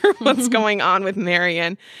hear what's going on with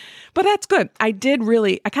Marion. But that's good. I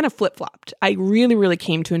kind of flip-flopped. I really, really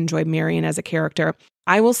came to enjoy Marion as a character.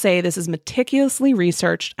 I will say this is meticulously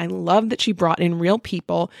researched. I love that she brought in real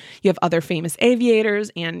people. You have other famous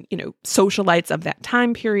aviators and, socialites of that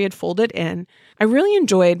time period folded in. I really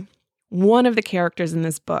enjoyed one of the characters in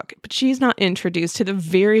this book, but she's not introduced to the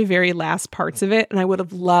very, very last parts of it, and I would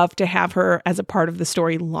have loved to have her as a part of the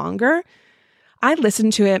story longer. I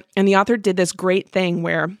listened to it, and the author did this great thing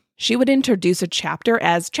where she would introduce a chapter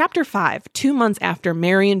as Chapter 5, 2 months after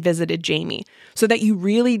Marion visited Jamie, so that you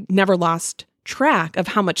really never lost track of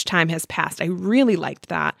how much time has passed. I really liked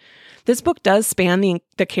that. This book does span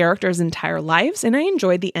the characters' entire lives, and I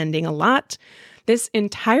enjoyed the ending a lot. This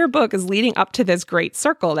entire book is leading up to this great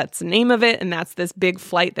circle. That's the name of it, and that's this big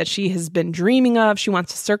flight that she has been dreaming of. She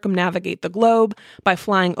wants to circumnavigate the globe by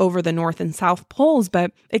flying over the North and South Poles,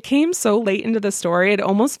 but it came so late into the story, it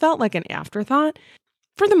almost felt like an afterthought.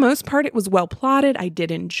 For the most part, it was well plotted. I did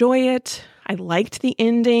enjoy it. I liked the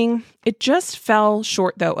ending. It just fell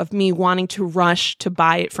short, though, of me wanting to rush to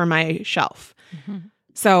buy it for my shelf. Mm-hmm.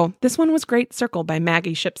 So this one was Great Circle by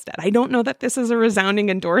Maggie Shipstead. I don't know that this is a resounding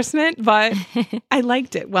endorsement, but I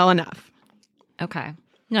liked it well enough. Okay.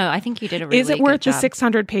 No, I think you did a really good job. Is it worth the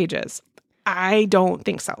 600 pages? I don't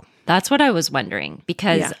think so. That's what I was wondering,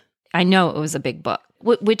 because I know it was a big book,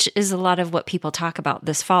 which is a lot of what people talk about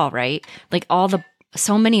this fall, right? Like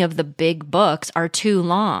so many of the big books are too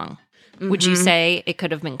long. Mm-hmm. Would you say it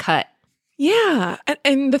could have been cut? Yeah.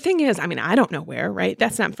 And the thing is, I don't know where, right?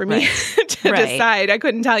 That's not for me to decide. I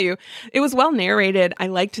couldn't tell you. It was well narrated. I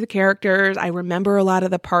liked the characters. I remember a lot of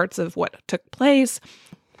the parts of what took place.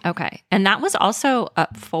 Okay. And that was also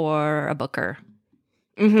up for a Booker.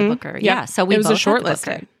 Mm-hmm. The Booker. Yeah. So it was a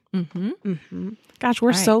shortlisted. Mm-hmm. Mm-hmm. Gosh,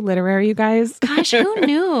 we're so literary, you guys. Gosh, who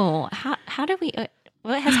knew? How do we...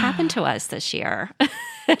 what has happened to us this year?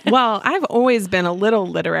 Well, I've always been a little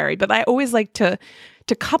literary, but I always like to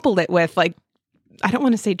couple it with, like, I don't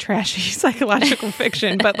want to say trashy psychological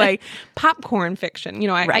fiction, but like popcorn fiction.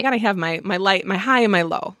 I got to have my high and my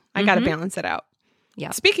low. I got to balance it out.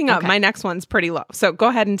 Yeah. Speaking of, my next one's pretty low. So go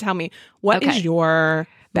ahead and tell me, what is your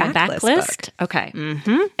backlist book? Okay.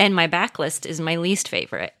 Mm-hmm. And my backlist is my least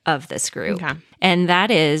favorite of this group. Okay. And that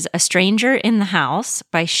is A Stranger in the House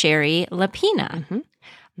by Shari Lapena. Mm-hmm.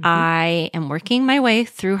 Mm-hmm. I am working my way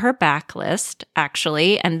through her backlist,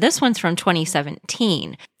 actually, and this one's from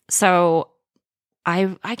 2017. So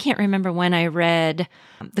I can't remember when I read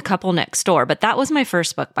The Couple Next Door, but that was my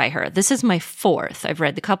first book by her. This is my fourth. I've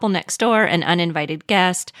read The Couple Next Door, An Uninvited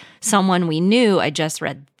Guest, Someone We Knew I just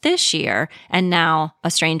read this year, and now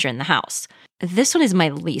A Stranger in the House. This one is my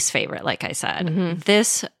least favorite, like I said. Mm-hmm.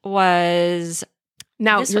 This was...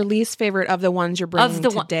 Now, your least favorite of the ones you're bringing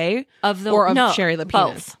today? Or of Shari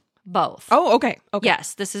Lapena's? Both. Oh, okay.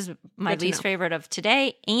 Yes, this is my least favorite of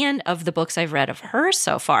today and of the books I've read of her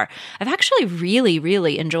so far. I've actually really,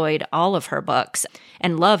 really enjoyed all of her books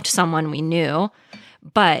and loved Someone We Knew.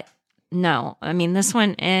 But no, I mean, this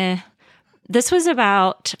one, this was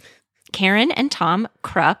about Karen and Tom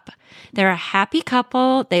Krupp. They're a happy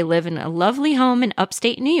couple. They live in a lovely home in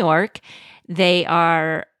upstate New York. They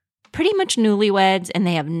are pretty much newlyweds and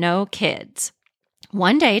they have no kids.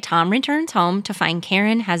 One day, Tom returns home to find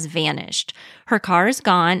Karen has vanished. Her car is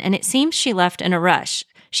gone, and it seems she left in a rush.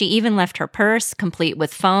 She even left her purse, complete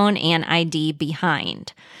with phone and ID,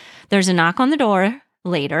 behind. There's a knock on the door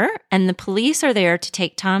later, and the police are there to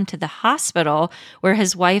take Tom to the hospital where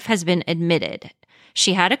his wife has been admitted.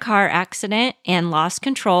 She had a car accident and lost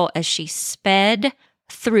control as she sped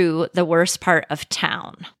through the worst part of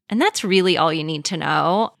town. And that's really all you need to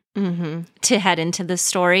know. Mm-hmm. To head into the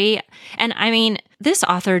story. And I mean, this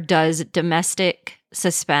author does domestic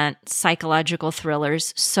suspense, psychological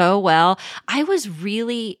thrillers so well. I was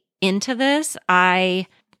really into this. I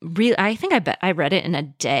think I read it in a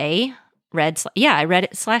day. I read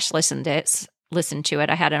it / listened to it.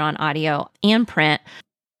 I had it on audio and print.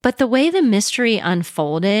 But the way the mystery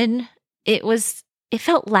unfolded, it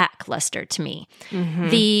felt lackluster to me.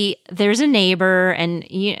 Mm-hmm. There's a neighbor, and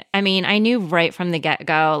I knew right from the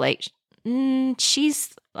get-go, like,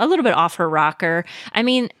 she's a little bit off her rocker. I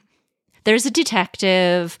mean, there's a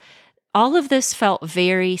detective. All of this felt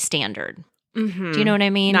very standard. Mm-hmm. Do you know what I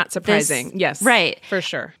mean? Not surprising. Yes. Right. For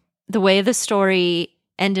sure. The way the story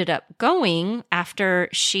ended up going after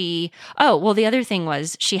the other thing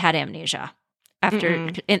was she had amnesia.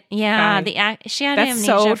 After, she had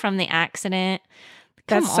amnesia from the accident.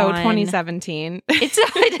 That's so 2017.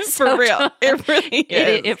 It's for real. It really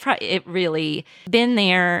is. It really been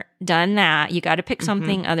there, done that. You got to pick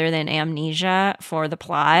something other than amnesia for the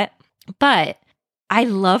plot. But I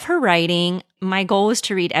love her writing. My goal was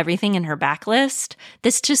to read everything in her backlist.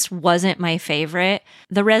 This just wasn't my favorite.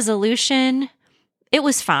 The resolution, it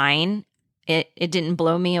was fine. It didn't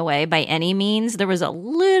blow me away by any means. There was a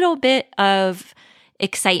little bit of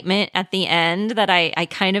excitement at the end that I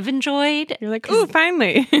kind of enjoyed. You're like, ooh,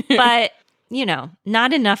 finally. But,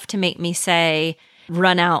 not enough to make me say,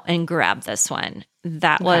 run out and grab this one.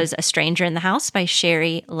 That was A Stranger in the House by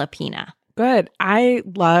Shari Lapena. Good. I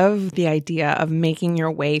love the idea of making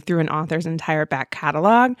your way through an author's entire back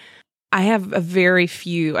catalog. I have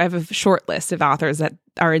a short list of authors that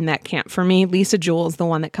are in that camp for me. Lisa Jewell is the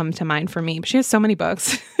one that comes to mind for me. But she has so many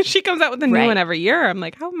books. She comes out with a new one every year. I'm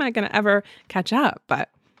like, how am I going to ever catch up? But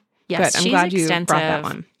yes, good. I'm glad you brought that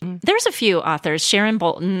one. There's a few authors. Sharon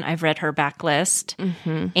Bolton, I've read her backlist.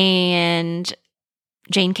 Mm-hmm. And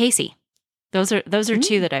Jane Casey. Those are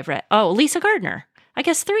two that I've read. Oh, Lisa Gardner. I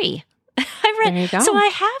guess 3. I've read. So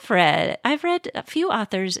I've read a few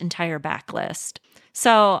authors' entire backlist.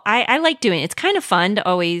 So I like doing it. It's kind of fun to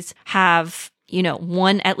always have,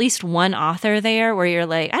 at least one author there where you're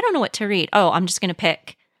like, I don't know what to read. Oh, I'm just going to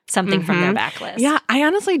pick something from their backlist. Yeah, I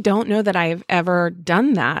honestly don't know that I've ever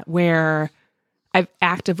done that where I've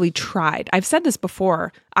actively tried. I've said this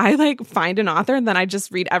before. I find an author and then I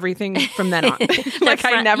just read everything from then on.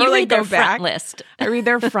 I never go back. List. I read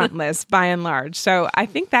their front list by and large. So I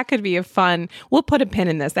think that could be we'll put a pin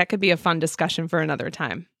in this. That could be a fun discussion for another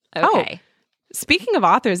time. Okay. Oh, speaking of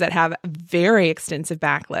authors that have very extensive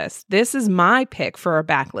backlists, this is my pick for a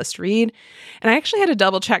backlist read. And I actually had to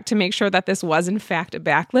double check to make sure that this was in fact a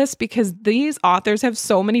backlist because these authors have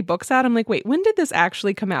so many books out. I'm like, wait, when did this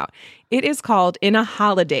actually come out? It is called In a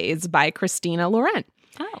Holidays by Christina Laurent.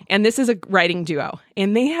 Oh. And this is a writing duo.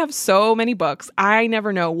 And they have so many books. I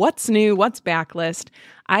never know what's new, what's backlist.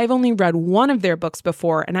 I've only read one of their books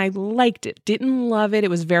before and I liked it. Didn't love it. It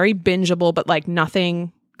was very bingeable, but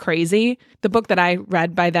nothing crazy. The book that I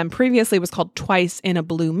read by them previously was called Twice in a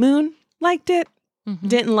Blue Moon. Liked it.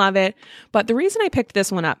 Didn't love it. But the reason I picked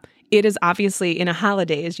this one up, it is obviously in a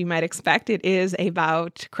holiday, as you might expect. It is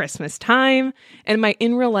about Christmas time, and my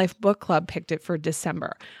In Real Life book club picked it for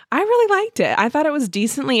December. I really liked it. I thought it was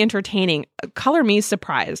decently entertaining. Color me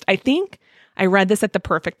surprised. I think I read this at the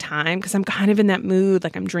perfect time because I'm kind of in that mood,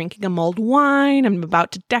 like I'm drinking a mulled wine, I'm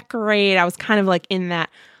about to decorate. I was kind of like in that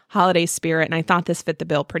holiday spirit, and I thought this fit the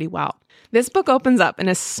bill pretty well. This book opens up in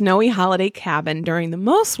a snowy holiday cabin during the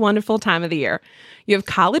most wonderful time of the year. You have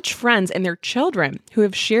college friends and their children who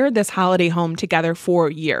have shared this holiday home together for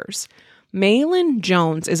years. Maylin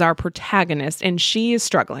Jones is our protagonist, and she is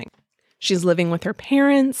struggling. She's living with her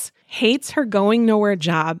parents, hates her going nowhere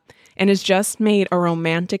job, and has just made a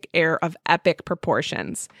romantic heir of epic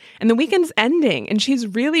proportions. And the weekend's ending, and she's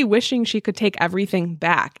really wishing she could take everything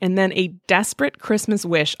back. And then a desperate Christmas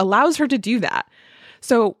wish allows her to do that.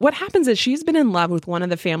 So what happens is she's been in love with one of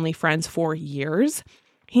the family friends for years.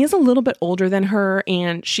 He is a little bit older than her,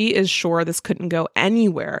 and she is sure this couldn't go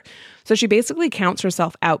anywhere. So she basically counts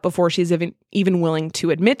herself out before she's even willing to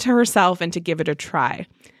admit to herself and to give it a try.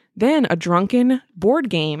 Then a drunken board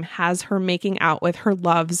game has her making out with her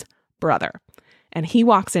love's brother, and he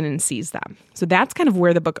walks in and sees them. So that's kind of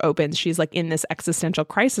where the book opens. She's like in this existential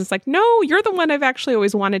crisis, like, no, you're the one I've actually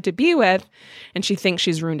always wanted to be with. And she thinks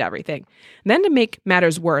she's ruined everything. And then to make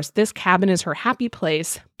matters worse, this cabin is her happy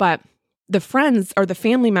place, but the friends or the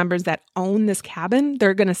family members that own this cabin,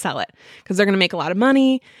 they're going to sell it because they're going to make a lot of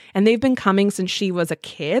money. And they've been coming since she was a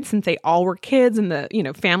kid, since they all were kids and the,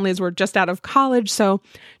 families were just out of college. So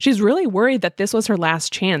she's really worried that this was her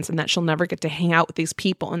last chance and that she'll never get to hang out with these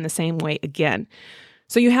people in the same way again.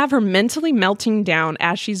 So you have her mentally melting down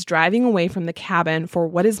as she's driving away from the cabin for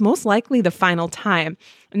what is most likely the final time.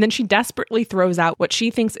 And then she desperately throws out what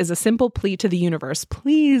she thinks is a simple plea to the universe.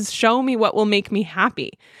 Please show me what will make me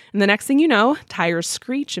happy. And the next thing you know, tires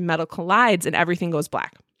screech and metal collides and everything goes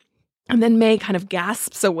black. And then May kind of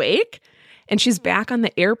gasps awake and she's back on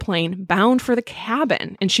the airplane bound for the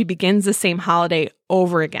cabin. And she begins the same holiday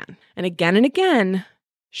over again. And again,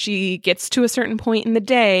 she gets to a certain point in the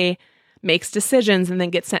day, makes decisions, and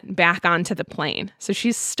then gets sent back onto the plane. So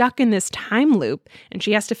she's stuck in this time loop, and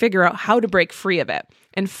she has to figure out how to break free of it.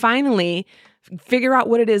 And finally, figure out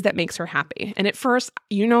what it is that makes her happy. And at first,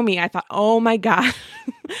 you know me, I thought, oh my God,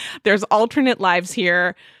 there's alternate lives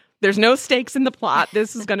here. There's no stakes in the plot.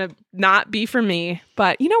 This is going to not be for me.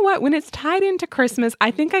 But you know what? When it's tied into Christmas,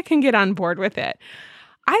 I think I can get on board with it.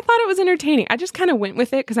 I thought it was entertaining. I just kind of went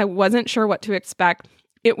with it because I wasn't sure what to expect.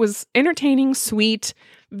 It was entertaining, sweet,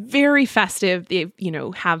 very festive. They,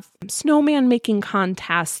 have snowman making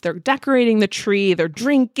contests. They're decorating the tree. They're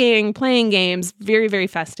drinking, playing games. Very, very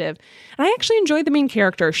festive. And I actually enjoyed the main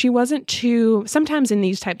character. She wasn't too, sometimes in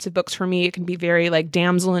these types of books for me, it can be very like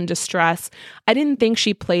damsel in distress. I didn't think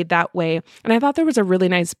she played that way. And I thought there was a really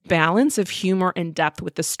nice balance of humor and depth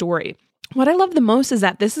with the story. What I love the most is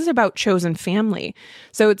that this is about chosen family.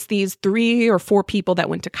 So it's these 3 or 4 people that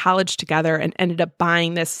went to college together and ended up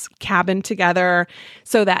buying this cabin together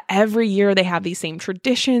so that every year they have these same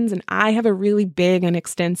traditions. And I have a really big and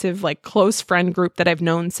extensive, close friend group that I've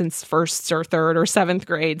known since 1st or 3rd or 7th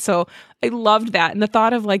grade. So I loved that. And the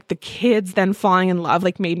thought of the kids then falling in love,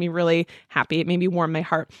 made me really happy. It made me warm my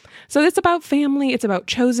heart. So it's about family. It's about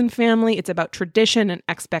chosen family. It's about tradition and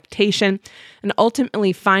expectation, and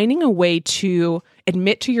ultimately finding a way to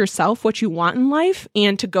admit to yourself what you want in life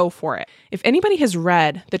and to go for it. If anybody has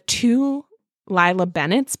read The Two Lila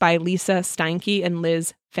Bennetts by Lisa Steinke and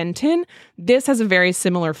Liz Fenton, this has a very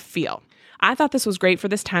similar feel. I thought this was great for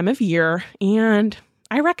this time of year, and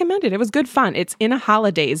I recommend it. It was good fun. It's In a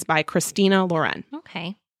Holidays by Christina Loren.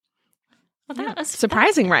 Okay. Well, that was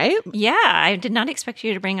surprising, right? Yeah, I did not expect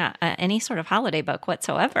you to bring any sort of holiday book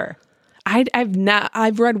whatsoever.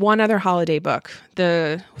 I've read one other holiday book,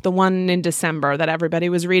 the one in December that everybody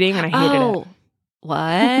was reading, and I hated it.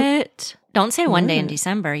 What? Don't say One Day in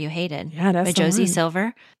December you hated. Yeah, that's by Josie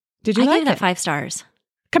Silver. Did you like it? I gave that 5 stars.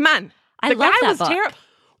 Come on, I love that book. Terrible.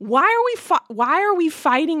 Why are we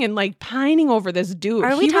fighting and pining over this dude?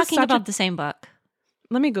 Are we talking about the same book?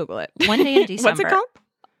 Let me Google it. One Day in December. What's it called?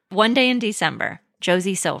 One Day in December.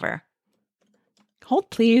 Josie Silver.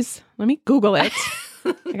 Hold, please. Let me Google it.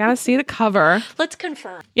 I gotta see the cover. Let's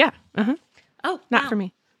confirm. Yeah. Uh-huh. Oh, not for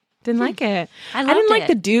me. Didn't like it. I didn't like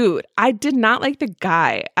the dude. I did not like the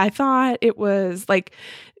guy. I thought it was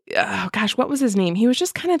oh gosh, what was his name? He was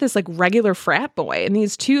just kind of this regular frat boy, and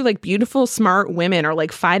these 2 beautiful, smart women are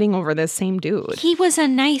fighting over this same dude. He was a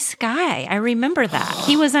nice guy. I remember that.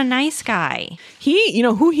 He was a nice guy.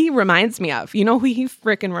 Who he reminds me of? You know who he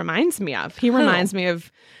frickin' reminds me of? He reminds me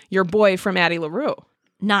of your boy from Addie LaRue.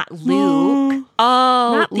 Not Luke.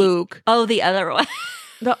 Oh, Not Luke. Oh, the other one.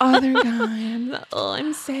 The other guy.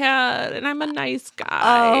 I'm sad and I'm a nice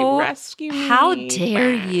guy. Oh, rescue me. How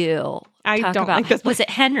dare you? I talk don't about, like this. Was it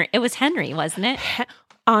Henry? It was Henry, wasn't it?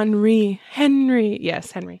 Henry.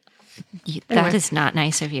 Yes, Henry. That is not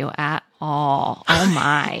nice of you at all. Oh,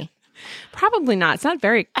 my. Probably not. It's not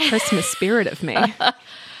very Christmas spirit of me. Well,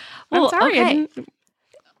 I'm sorry.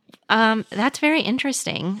 Okay. That's very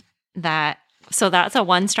interesting. So that's a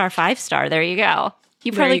 1-star, 5-star. There you go.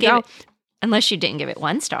 You probably gave it, unless you didn't give it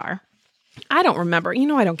 1 star. I don't remember.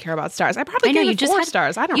 I don't care about stars. I probably gave it 4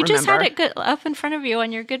 stars. I don't remember. You just had it good up in front of you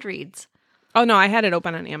on your Goodreads. Oh, no. I had it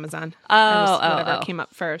open on Amazon. Whatever came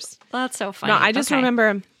up first. Well, that's so funny. No, I just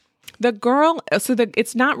remember the girl. So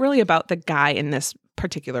it's not really about the guy in this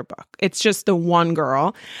particular book. It's just the one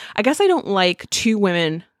girl. I guess I don't like 2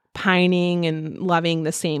 women pining and loving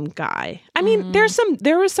the same guy. I mean, there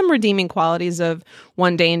was some redeeming qualities of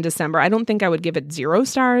One Day in December. I don't think I would give it 0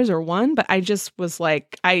 stars or 1, but I just was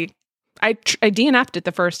like, I DNF'd it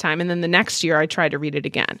the first time, and then the next year I tried to read it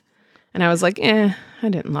again, and I was like, I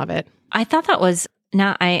didn't love it. I thought that was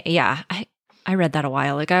I read that a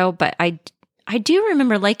while ago, but I do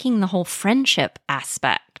remember liking the whole friendship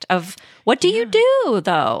aspect of what do you do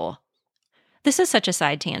though? This is such a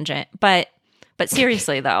side tangent, but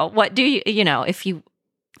seriously though, what do you, if you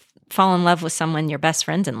fall in love with someone your best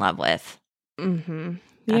friend's in love with? Mm-hmm.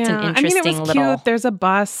 That's an interesting it was little. Cute. There's a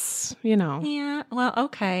bus, Yeah. Well,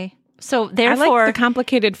 okay. So therefore, I like the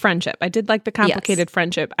complicated friendship. I did like the complicated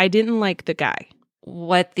friendship. I didn't like the guy.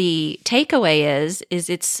 What the takeaway is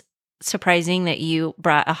it's surprising that you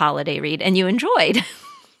brought a holiday read and you enjoyed.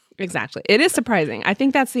 Exactly. It is surprising. I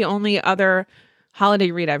think that's the only other holiday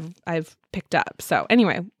read I've picked up. So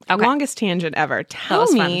anyway, longest tangent ever.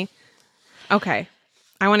 Tell me. Fun. Okay.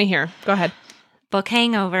 I want to hear. Go ahead. Book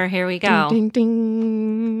hangover. Here we go. Ding,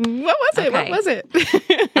 ding, ding. What was it? What was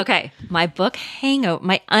it? Okay.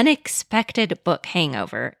 My unexpected book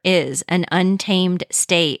hangover is An Untamed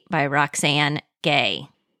State by Roxane Gay.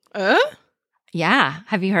 Yeah.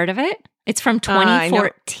 Have you heard of it? It's from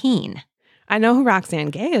 2014. I know who Roxane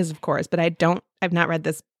Gay is, of course, but I've not read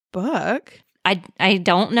this book. I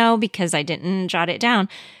don't know because I didn't jot it down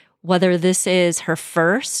whether this is her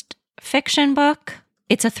first fiction book.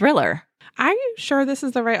 It's a thriller. Are you sure this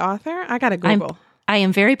is the right author? I got to Google. I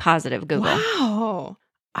am very positive. Google. Wow.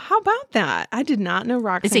 How about that? I did not know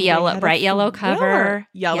Roxane. It's a bright yellow cover.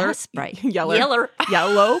 Yes, bright yellow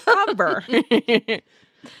cover.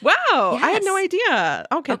 Wow. Yes. I had no idea.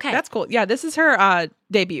 Okay. That's cool. Yeah, this is her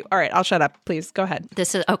debut. All right, I'll shut up. Please go ahead.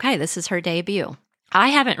 This is her debut. I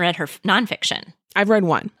haven't read her nonfiction. I've read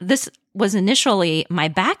one. This was initially my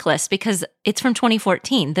backlist because it's from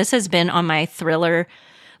 2014. This has been on my thriller,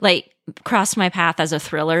 crossed my path as a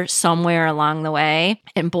thriller somewhere along the way.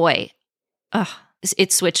 And boy,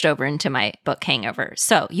 it switched over into my book hangover.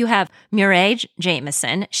 So you have Murray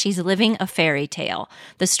Jameson. She's living a fairy tale.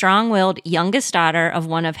 The strong-willed youngest daughter of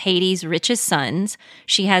one of Haiti's richest sons.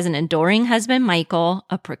 She has an adoring husband, Michael,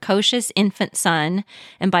 a precocious infant son,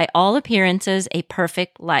 and by all appearances, a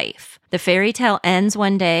perfect life. The fairy tale ends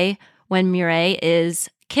one day when Murray is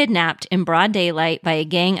kidnapped in broad daylight by a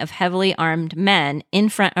gang of heavily armed men in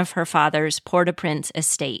front of her father's Port-au-Prince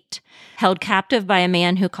estate. Held captive by a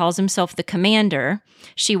man who calls himself the commander,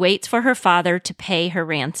 she waits for her father to pay her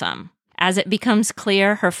ransom. As it becomes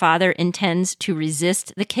clear her father intends to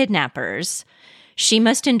resist the kidnappers, she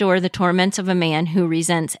must endure the torments of a man who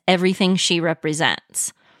resents everything she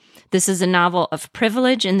represents. This is a novel of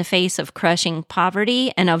privilege in the face of crushing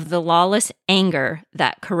poverty and of the lawless anger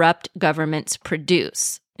that corrupt governments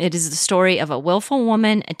produce. It is the story of a willful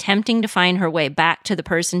woman attempting to find her way back to the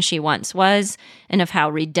person she once was, and of how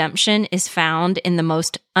redemption is found in the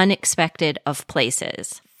most unexpected of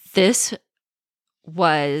places. This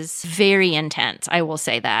was very intense, I will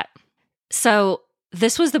say that. So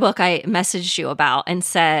this was the book I messaged you about and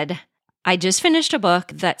said, I just finished a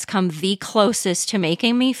book that's come the closest to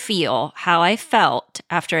making me feel how I felt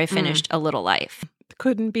after I finished A Little Life.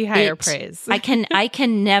 Couldn't be higher praise. I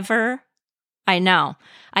can never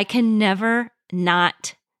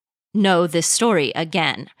not know this story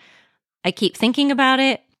again. I keep thinking about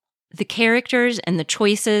it. The characters and the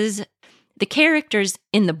choices, the characters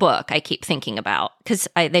in the book I keep thinking about because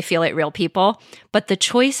they feel like real people. But the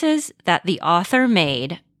choices that the author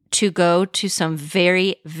made to go to some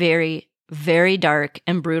very, very, very dark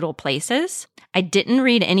and brutal places. I didn't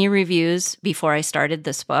read any reviews before I started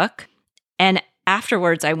this book. And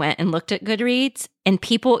afterwards, I went and looked at Goodreads, and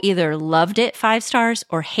people either loved it 5 stars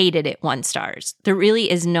or hated it 1 star. There really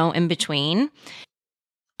is no in between.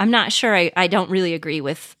 I'm not sure. I don't really agree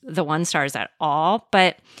with the 1 stars at all.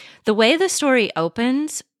 But the way the story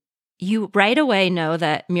opens, you right away know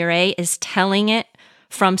that Mireille is telling it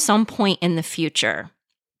from some point in the future.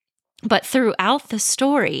 But throughout the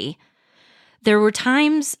story, there were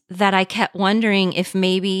times that I kept wondering if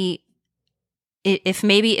maybe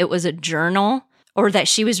it was a journal or that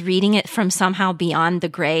she was reading it from somehow beyond the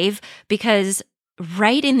grave, because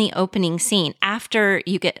right in the opening scene, after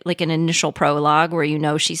you get like an initial prologue where you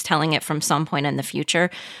know she's telling it from some point in the future,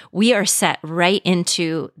 we are set right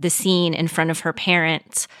into the scene in front of her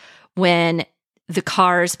parents when the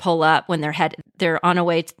cars pull up, when they're on a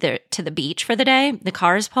way to the beach for the day. The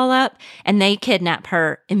cars pull up and they kidnap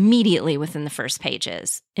her immediately within the first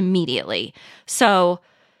pages. Immediately. So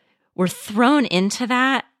we're thrown into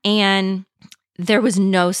that, and there was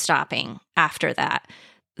no stopping after that.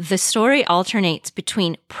 The story alternates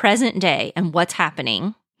between present day and what's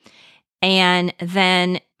happening, and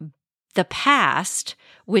then the past,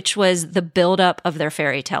 which was the buildup of their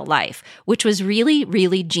fairy tale life, which was really,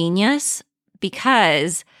 really genius,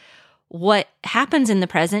 because what happens in the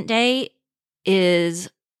present day is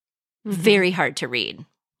very hard to read.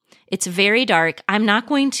 It's very dark. I am not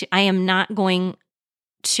going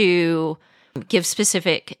to give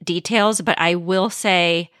specific details, but I will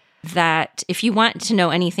say that if you want to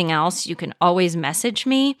know anything else, you can always message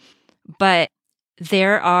me. But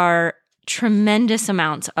there are tremendous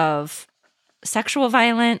amounts of sexual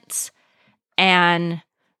violence, and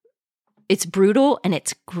it's brutal and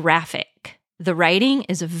it's graphic. The writing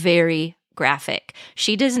is very graphic.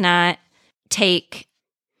 She does not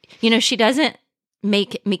she doesn't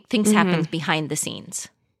make things happen behind the scenes.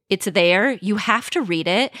 It's there. You have to read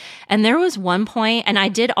it. And there was one point, and I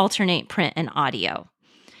did alternate print and audio.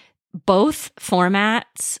 Both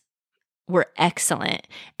formats were excellent.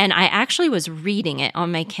 And I actually was reading it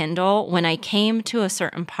on my Kindle when I came to a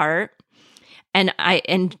certain part, and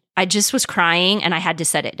I just was crying, and I had to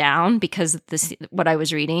set it down because what I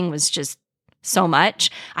was reading was just so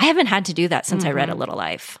much. I haven't had to do that since I read A Little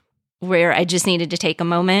Life, where I just needed to take a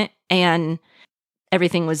moment and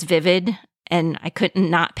everything was vivid and I couldn't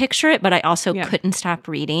not picture it, but I also couldn't stop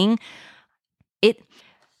reading it.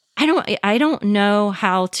 I don't know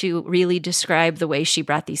how to really describe the way she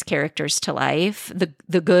brought these characters to life,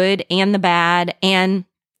 the good and the bad, and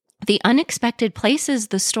the unexpected places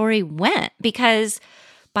the story went, because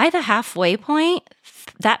by the halfway point,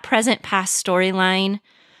 that present past storyline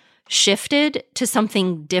shifted to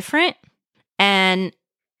something different. And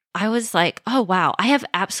I was like, oh, wow, I have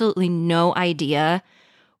absolutely no idea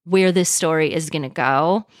where this story is going to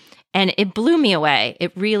go. And it blew me away.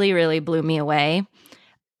 It really, really blew me away.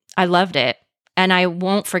 I loved it, and I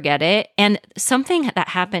won't forget it. And something that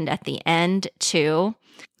happened at the end too,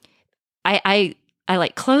 I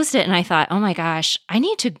like closed it and I thought, oh my gosh, I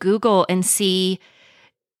need to Google and see,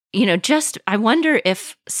 I wonder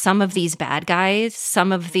if some of these bad guys,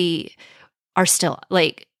 are still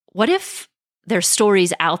like, what if there's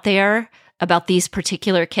stories out there about these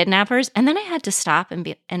particular kidnappers? And then I had to stop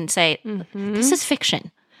and say, this is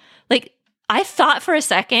fiction. Like, I thought for a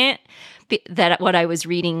second that what I was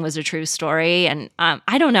reading was a true story. And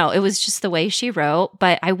I don't know. It was just the way she wrote.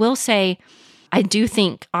 But I will say, I do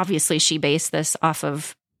think, obviously, she based this off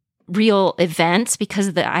of real events,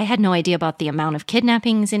 because I had no idea about the amount of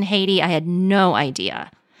kidnappings in Haiti. I had no idea.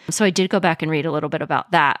 So I did go back and read a little bit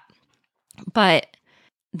about that. But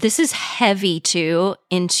this is heavy, too,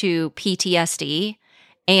 into PTSD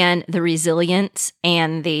and the resilience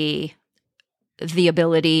and the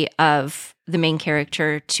ability of the main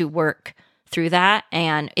character to work through that.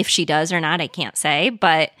 And if she does or not, I can't say,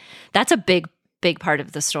 but that's a big, big part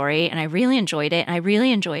of the story. And I really enjoyed it. And I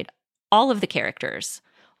really enjoyed all of the characters,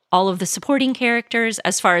 all of the supporting characters,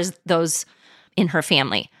 as far as those in her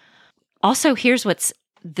family. Also, here's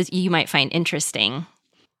you might find interesting.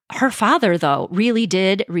 Her father, though, really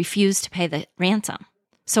did refuse to pay the ransom.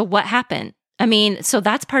 So what happened? I mean, so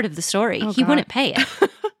that's part of the story. He wouldn't pay it.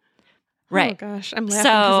 Right. Oh gosh, I'm laughing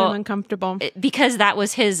because I'm uncomfortable. Because that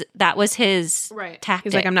was his tactic.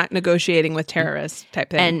 He's like, I'm not negotiating with terrorists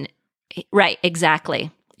type thing. And right, exactly.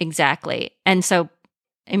 And so,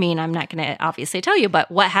 I mean, I'm not going to obviously tell you, but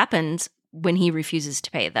what happens when he refuses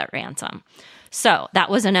to pay that ransom? So that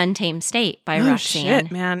was An Untamed State by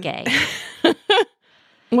Roxane Gay.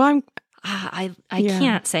 Well, I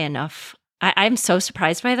can't say enough. I'm so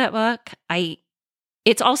surprised by that book.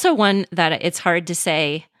 It's also one that it's hard to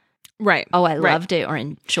say, right? Oh, I loved it or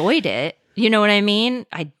enjoyed it. You know what I mean?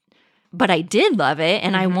 But I did love it,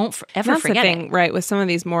 and I won't ever forget the thing, it. Right? With some of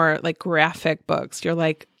these more like graphic books, you're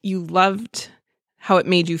like, you loved how it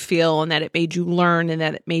made you feel and that it made you learn and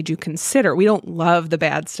that it made you consider. We don't love the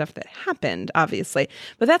bad stuff that happened, obviously.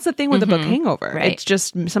 But that's the thing with the book Hangover. Right. It's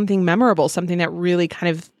just something memorable, something that really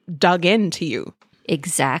kind of dug into you.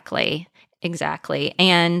 Exactly.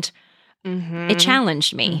 And it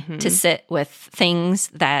challenged me to sit with things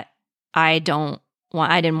that I didn't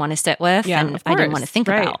want to sit with and I didn't want to think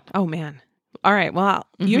about. Oh, man. All right. Well,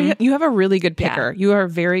 you have a really good picker. You are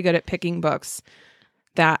very good at picking books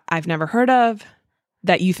that I've never heard of,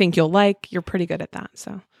 that you think you'll like. You're pretty good at that.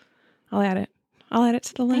 So I'll add it. I'll add it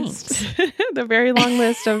to the list. The very long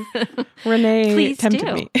list of Renee Please tempted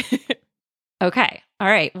do. me. Okay. All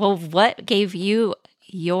right. Well, what gave you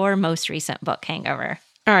your most recent book hangover?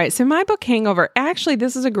 All right. So my book Hangover, actually,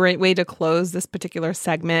 this is a great way to close this particular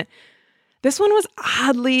segment. This one was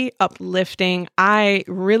oddly uplifting. I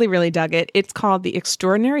really, really dug it. It's called The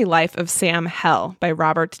Extraordinary Life of Sam Hell by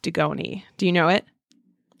Robert Dugoni. Do you know it?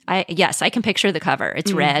 Yes, I can picture the cover.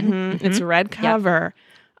 It's red. It's a red cover.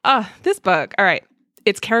 This book. All right.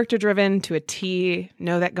 It's character driven to a T.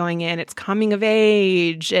 Know that going in. It's coming of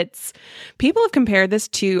age. People have compared this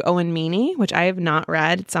to Owen Meany, which I have not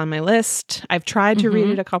read. It's on my list. I've tried to read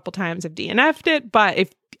it a couple times. I've DNF'd it, but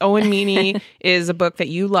if Owen Meany is a book that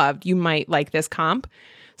you loved, you might like this comp.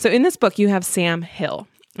 So in this book, you have Sam Hill.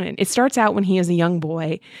 And it starts out when he is a young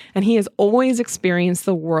boy, and he has always experienced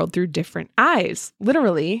the world through different eyes.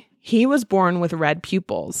 Literally, he was born with red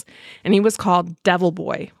pupils, and he was called Devil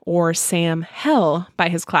Boy or Sam Hell by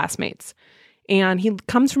his classmates. And he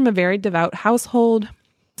comes from a very devout household.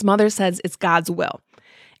 His mother says it's God's will.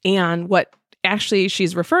 And what actually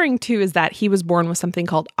she's referring to is that he was born with something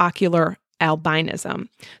called ocular albinism.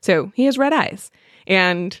 So he has red eyes.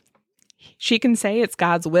 And she can say it's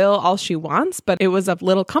God's will all she wants, but it was of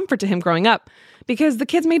little comfort to him growing up because the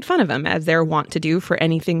kids made fun of him, as they're wont to do for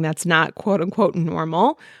anything that's not quote unquote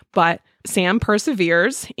normal. But Sam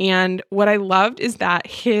perseveres. And what I loved is that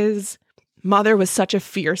his mother was such a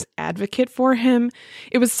fierce advocate for him.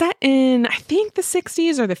 It was set in, I think, the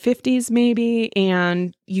 60s or the 50s maybe.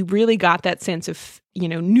 And you really got that sense of,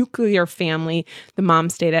 nuclear family. The mom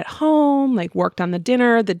stayed at home, worked on the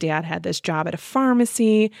dinner. The dad had this job at a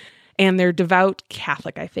pharmacy. And they're devout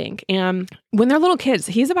Catholic, I think. And when they're little kids,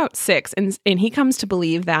 he's about 6, and he comes to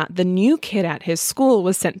believe that the new kid at his school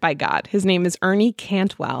was sent by God. His name is Ernie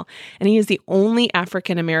Cantwell, and he is the only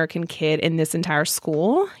African-American kid in this entire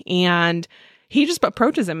school. And he just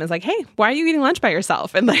approaches him as hey, why are you eating lunch by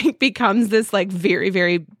yourself? And becomes this very,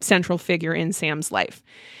 very central figure in Sam's life.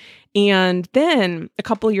 And then a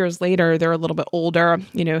couple years later, they're a little bit older.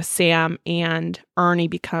 Sam and Ernie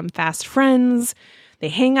become fast friends. They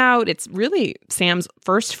hang out. It's really Sam's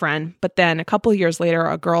first friend. But then a couple years later,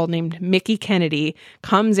 a girl named Mickey Kennedy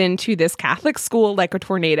comes into this Catholic school like a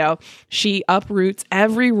tornado. She uproots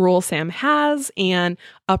every rule Sam has and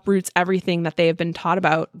uproots everything that they have been taught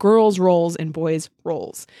about girls' roles and boys'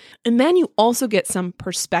 roles. And then you also get some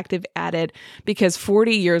perspective added because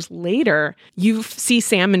 40 years later, you see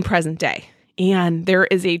Sam in present day. And there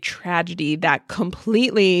is a tragedy that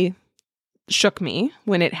completely shook me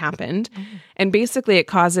when it happened. And basically it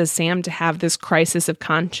causes Sam to have this crisis of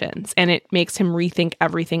conscience, and it makes him rethink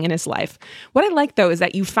everything in his life. What I like though is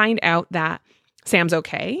that you find out that Sam's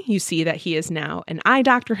okay. You see that he is now an eye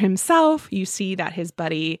doctor himself. You see that his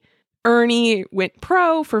buddy Ernie went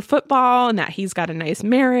pro for football and that he's got a nice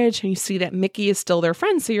marriage, and you see that Mickey is still their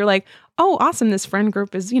friend. So you're like, oh, awesome. This friend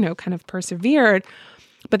group is, kind of persevered.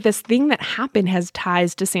 But this thing that happened has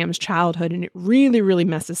ties to Sam's childhood, and it really, really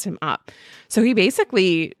messes him up. So he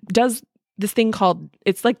basically does this thing called,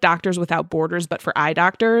 it's like Doctors Without Borders, but for eye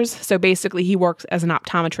doctors. So basically he works as an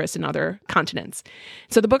optometrist in other continents.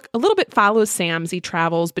 So the book a little bit follows Sam as he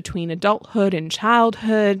travels between adulthood and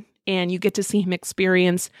childhood, and you get to see him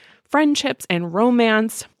experience friendships and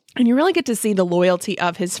romance. And you really get to see the loyalty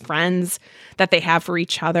of his friends that they have for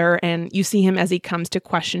each other. And you see him as he comes to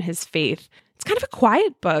question his faith. It's kind of a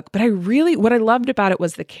quiet book, but what I loved about it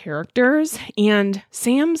was the characters and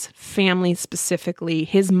Sam's family specifically.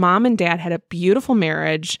 His mom and dad had a beautiful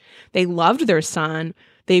marriage. They loved their son.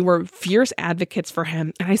 They were fierce advocates for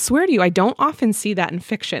him. And I swear to you, I don't often see that in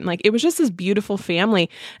fiction. It was just this beautiful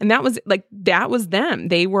family. And that was them.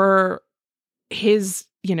 They were his,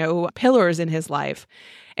 pillars in his life.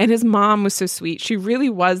 And his mom was so sweet. She really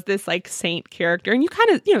was this saint character. And you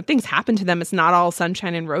kind of, things happen to them. It's not all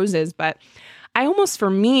sunshine and roses, but I almost, for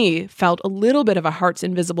me, felt a little bit of a Heart's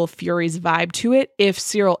Invisible Furies vibe to it if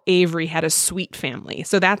Cyril Avery had a sweet family.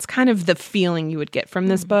 So that's kind of the feeling you would get from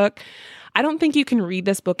this book. I don't think you can read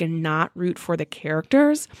this book and not root for the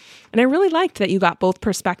characters. And I really liked that you got both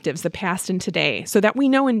perspectives, the past and today, so that we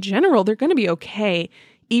know in general they're going to be okay,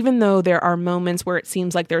 even though there are moments where it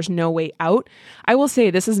seems like there's no way out, I will say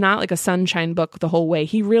this is not like a sunshine book the whole way.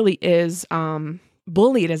 He really is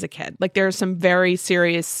bullied as a kid. Like there are some very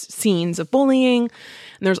serious scenes of bullying.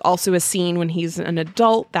 And there's also a scene when he's an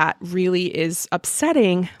adult that really is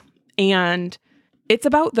upsetting. And it's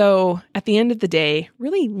about, though, at the end of the day,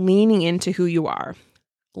 really leaning into who you are,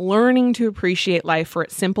 learning to appreciate life for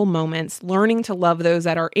its simple moments, learning to love those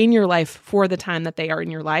that are in your life for the time that they are in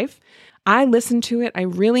your life. I listened to it. I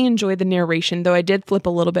really enjoyed the narration, though I did flip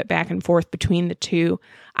a little bit back and forth between the two.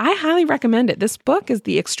 I highly recommend it. This book is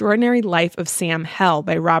The Extraordinary Life of Sam Hell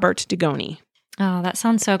by Robert Dugoni. Oh, that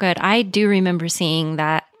sounds so good. I do remember seeing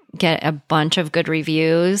that get a bunch of good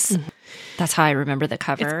reviews. Mm-hmm. That's how I remember the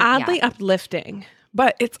cover. It's oddly uplifting.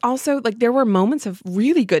 But it's also like there were moments of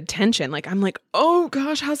really good tension. Like I'm like, oh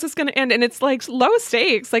gosh, how's this going to end? And it's like low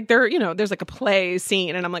stakes. Like there's like a play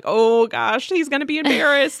scene and I'm like, oh gosh, he's going to be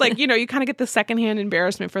embarrassed. Like, you kind of get the secondhand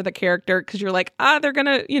embarrassment for the character because you're like, they're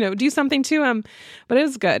going to, do something to him. But it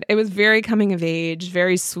was good. It was very coming of age,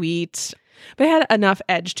 very sweet, but it had enough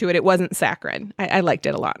edge to it. It wasn't saccharine. I liked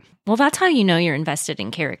it a lot. Well, that's how you know you're invested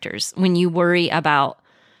in characters, when you worry about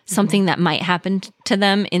something that might happen to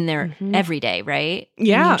them in their everyday, right?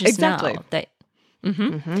 Yeah, and you just exactly. know that,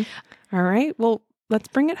 All right. Well, let's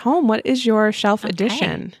bring it home. What is your shelf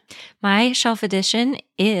edition? My shelf edition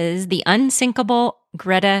is The Unsinkable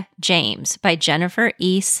Greta James by Jennifer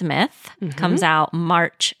E. Smith. Comes out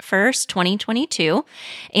March 1st, 2022.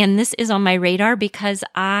 And this is on my radar because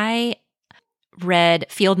I read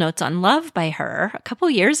Field Notes on Love by her a couple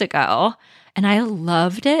years ago. And I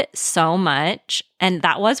loved it so much. And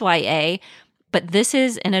that was YA, but this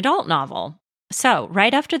is an adult novel. So,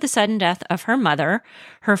 right after the sudden death of her mother,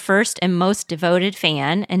 her first and most devoted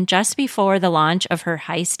fan, and just before the launch of her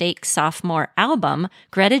high-stakes sophomore album,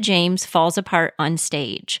 Greta James falls apart on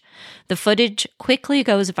stage. The footage quickly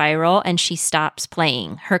goes viral and she stops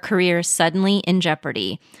playing, her career suddenly in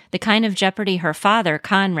jeopardy. The kind of jeopardy her father,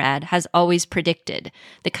 Conrad, has always predicted.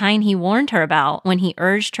 The kind he warned her about when he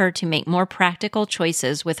urged her to make more practical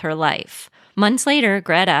choices with her life. Months later,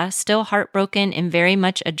 Greta, still heartbroken and very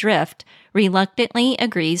much adrift, reluctantly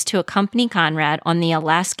agrees to accompany Conrad on the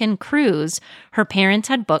Alaskan cruise her parents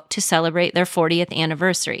had booked to celebrate their 40th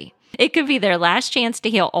anniversary. It could be their last chance to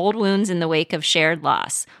heal old wounds in the wake of shared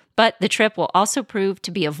loss, but the trip will also prove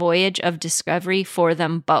to be a voyage of discovery for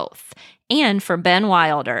them both. And for Ben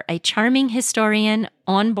Wilder, a charming historian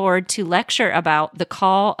on board to lecture about the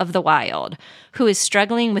call of the wild, who is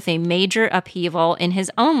struggling with a major upheaval in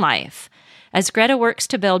his own life. As Greta works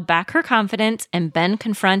to build back her confidence and Ben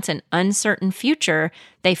confronts an uncertain future,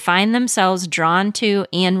 they find themselves drawn to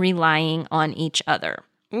and relying on each other.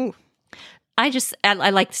 Ooh. I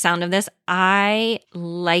like the sound of this. I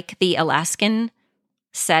like the Alaskan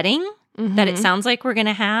setting that it sounds like we're going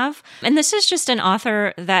to have. And this is just an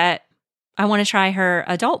author that I want to try her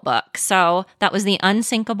adult book. So that was The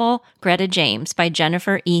Unsinkable Greta James by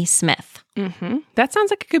Jennifer E. Smith. That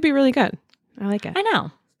sounds like it could be really good. I like it. I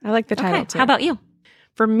know. I like the title too. How about you?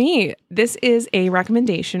 For me, this is a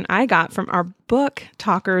recommendation I got from our Book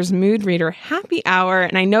Talkers Mood Reader Happy Hour.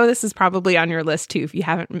 And I know this is probably on your list too if you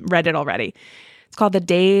haven't read it already. It's called The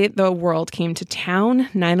Day the World Came to Town,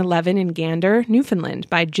 9/11 in Gander, Newfoundland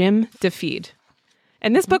by Jim DeFeed.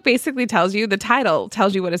 And this book basically tells you, the title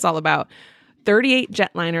tells you what it's all about. 38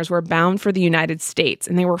 jetliners were bound for the United States,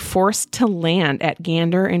 and they were forced to land at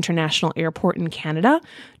Gander International Airport in Canada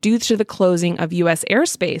due to the closing of U.S.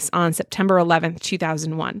 airspace on September 11th,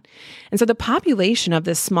 2001. And so the population of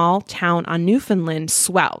this small town on Newfoundland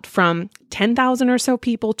swelled from 10,000 or so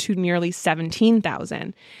people to nearly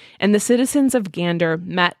 17,000. And the citizens of Gander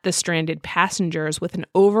met the stranded passengers with an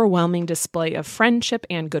overwhelming display of friendship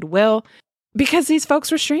and goodwill. Because these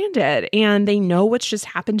folks were stranded and they know what's just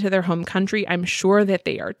happened to their home country. I'm sure that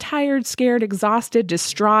they are tired, scared, exhausted,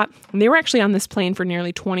 distraught. And they were actually on this plane for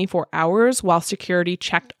nearly 24 hours while security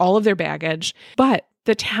checked all of their baggage. But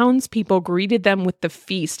the townspeople greeted them with the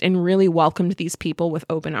feast and really welcomed these people with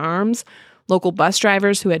open arms. Local bus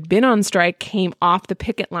drivers who had been on strike came off the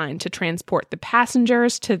picket line to transport the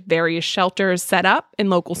passengers to various shelters set up in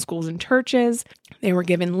local schools and churches. They were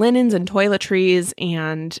given linens and toiletries,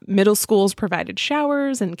 and middle schools provided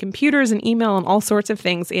showers and computers and email and all sorts of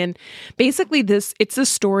things. And basically it's a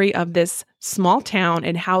story of this small town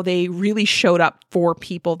and how they really showed up for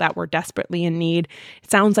people that were desperately in need.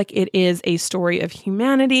 It sounds like it is a story of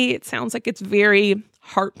humanity. It sounds like it's very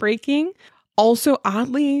heartbreaking. Also,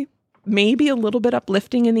 oddly, maybe a little bit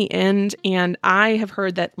uplifting in the end. And I have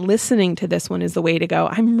heard that listening to this one is the way to go.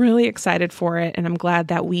 I'm really excited for it. And I'm glad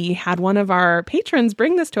that we had one of our patrons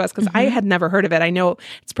bring this to us because I had never heard of it. I know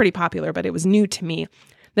it's pretty popular, but it was new to me.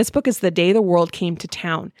 This book is The Day the World Came to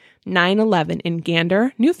Town, 9/11 in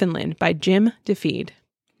Gander, Newfoundland by Jim DeFeed.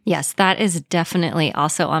 Yes, that is definitely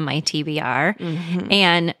also on my TBR.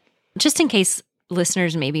 And just in case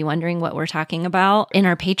listeners may be wondering what we're talking about, in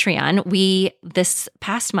our Patreon, we, this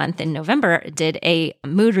past month in November, did a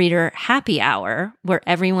mood reader happy hour where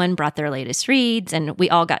everyone brought their latest reads and we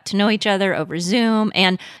all got to know each other over Zoom.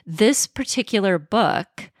 And this particular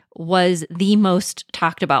book was the most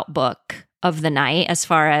talked about book of the night as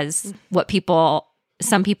far as what people...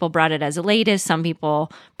 Some people brought it as a latest. Some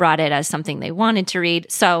people brought it as something they wanted to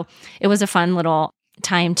read. So it was a fun little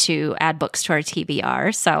time to add books to our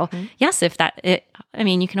TBR. So yes,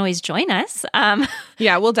 you can always join us.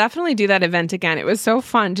 Yeah, we'll definitely do that event again. It was so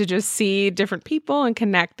fun to just see different people and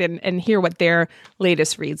connect and hear what their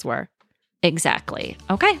latest reads were. Exactly.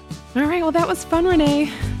 Okay. All right. Well, that was fun,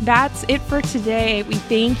 Renee. That's it for today. We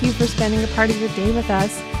thank you for spending a part of your day with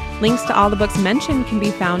us. Links to all the books mentioned can be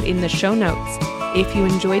found in the show notes. If you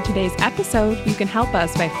enjoyed today's episode, you can help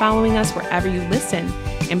us by following us wherever you listen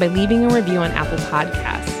and by leaving a review on Apple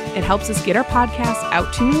Podcasts. It helps us get our podcast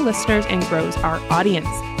out to new listeners and grows our audience.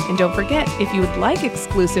 And don't forget, if you would like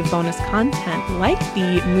exclusive bonus content like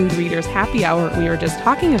the Mood Readers Happy Hour we were just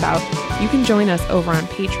talking about, you can join us over on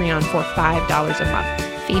Patreon for $5 a month.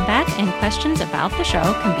 Feedback and questions about the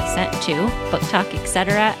show can be sent to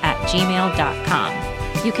booktalketc@gmail.com.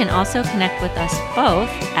 You can also connect with us both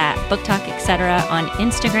at Book Talk Etc. on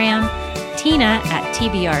Instagram, Tina at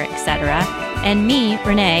TBR Etc., and me,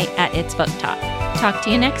 Renee, at It's Book Talk. Talk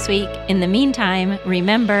to you next week. In the meantime,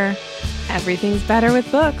 remember, everything's better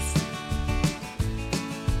with books.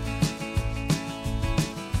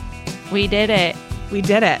 We did it. We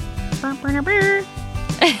did it.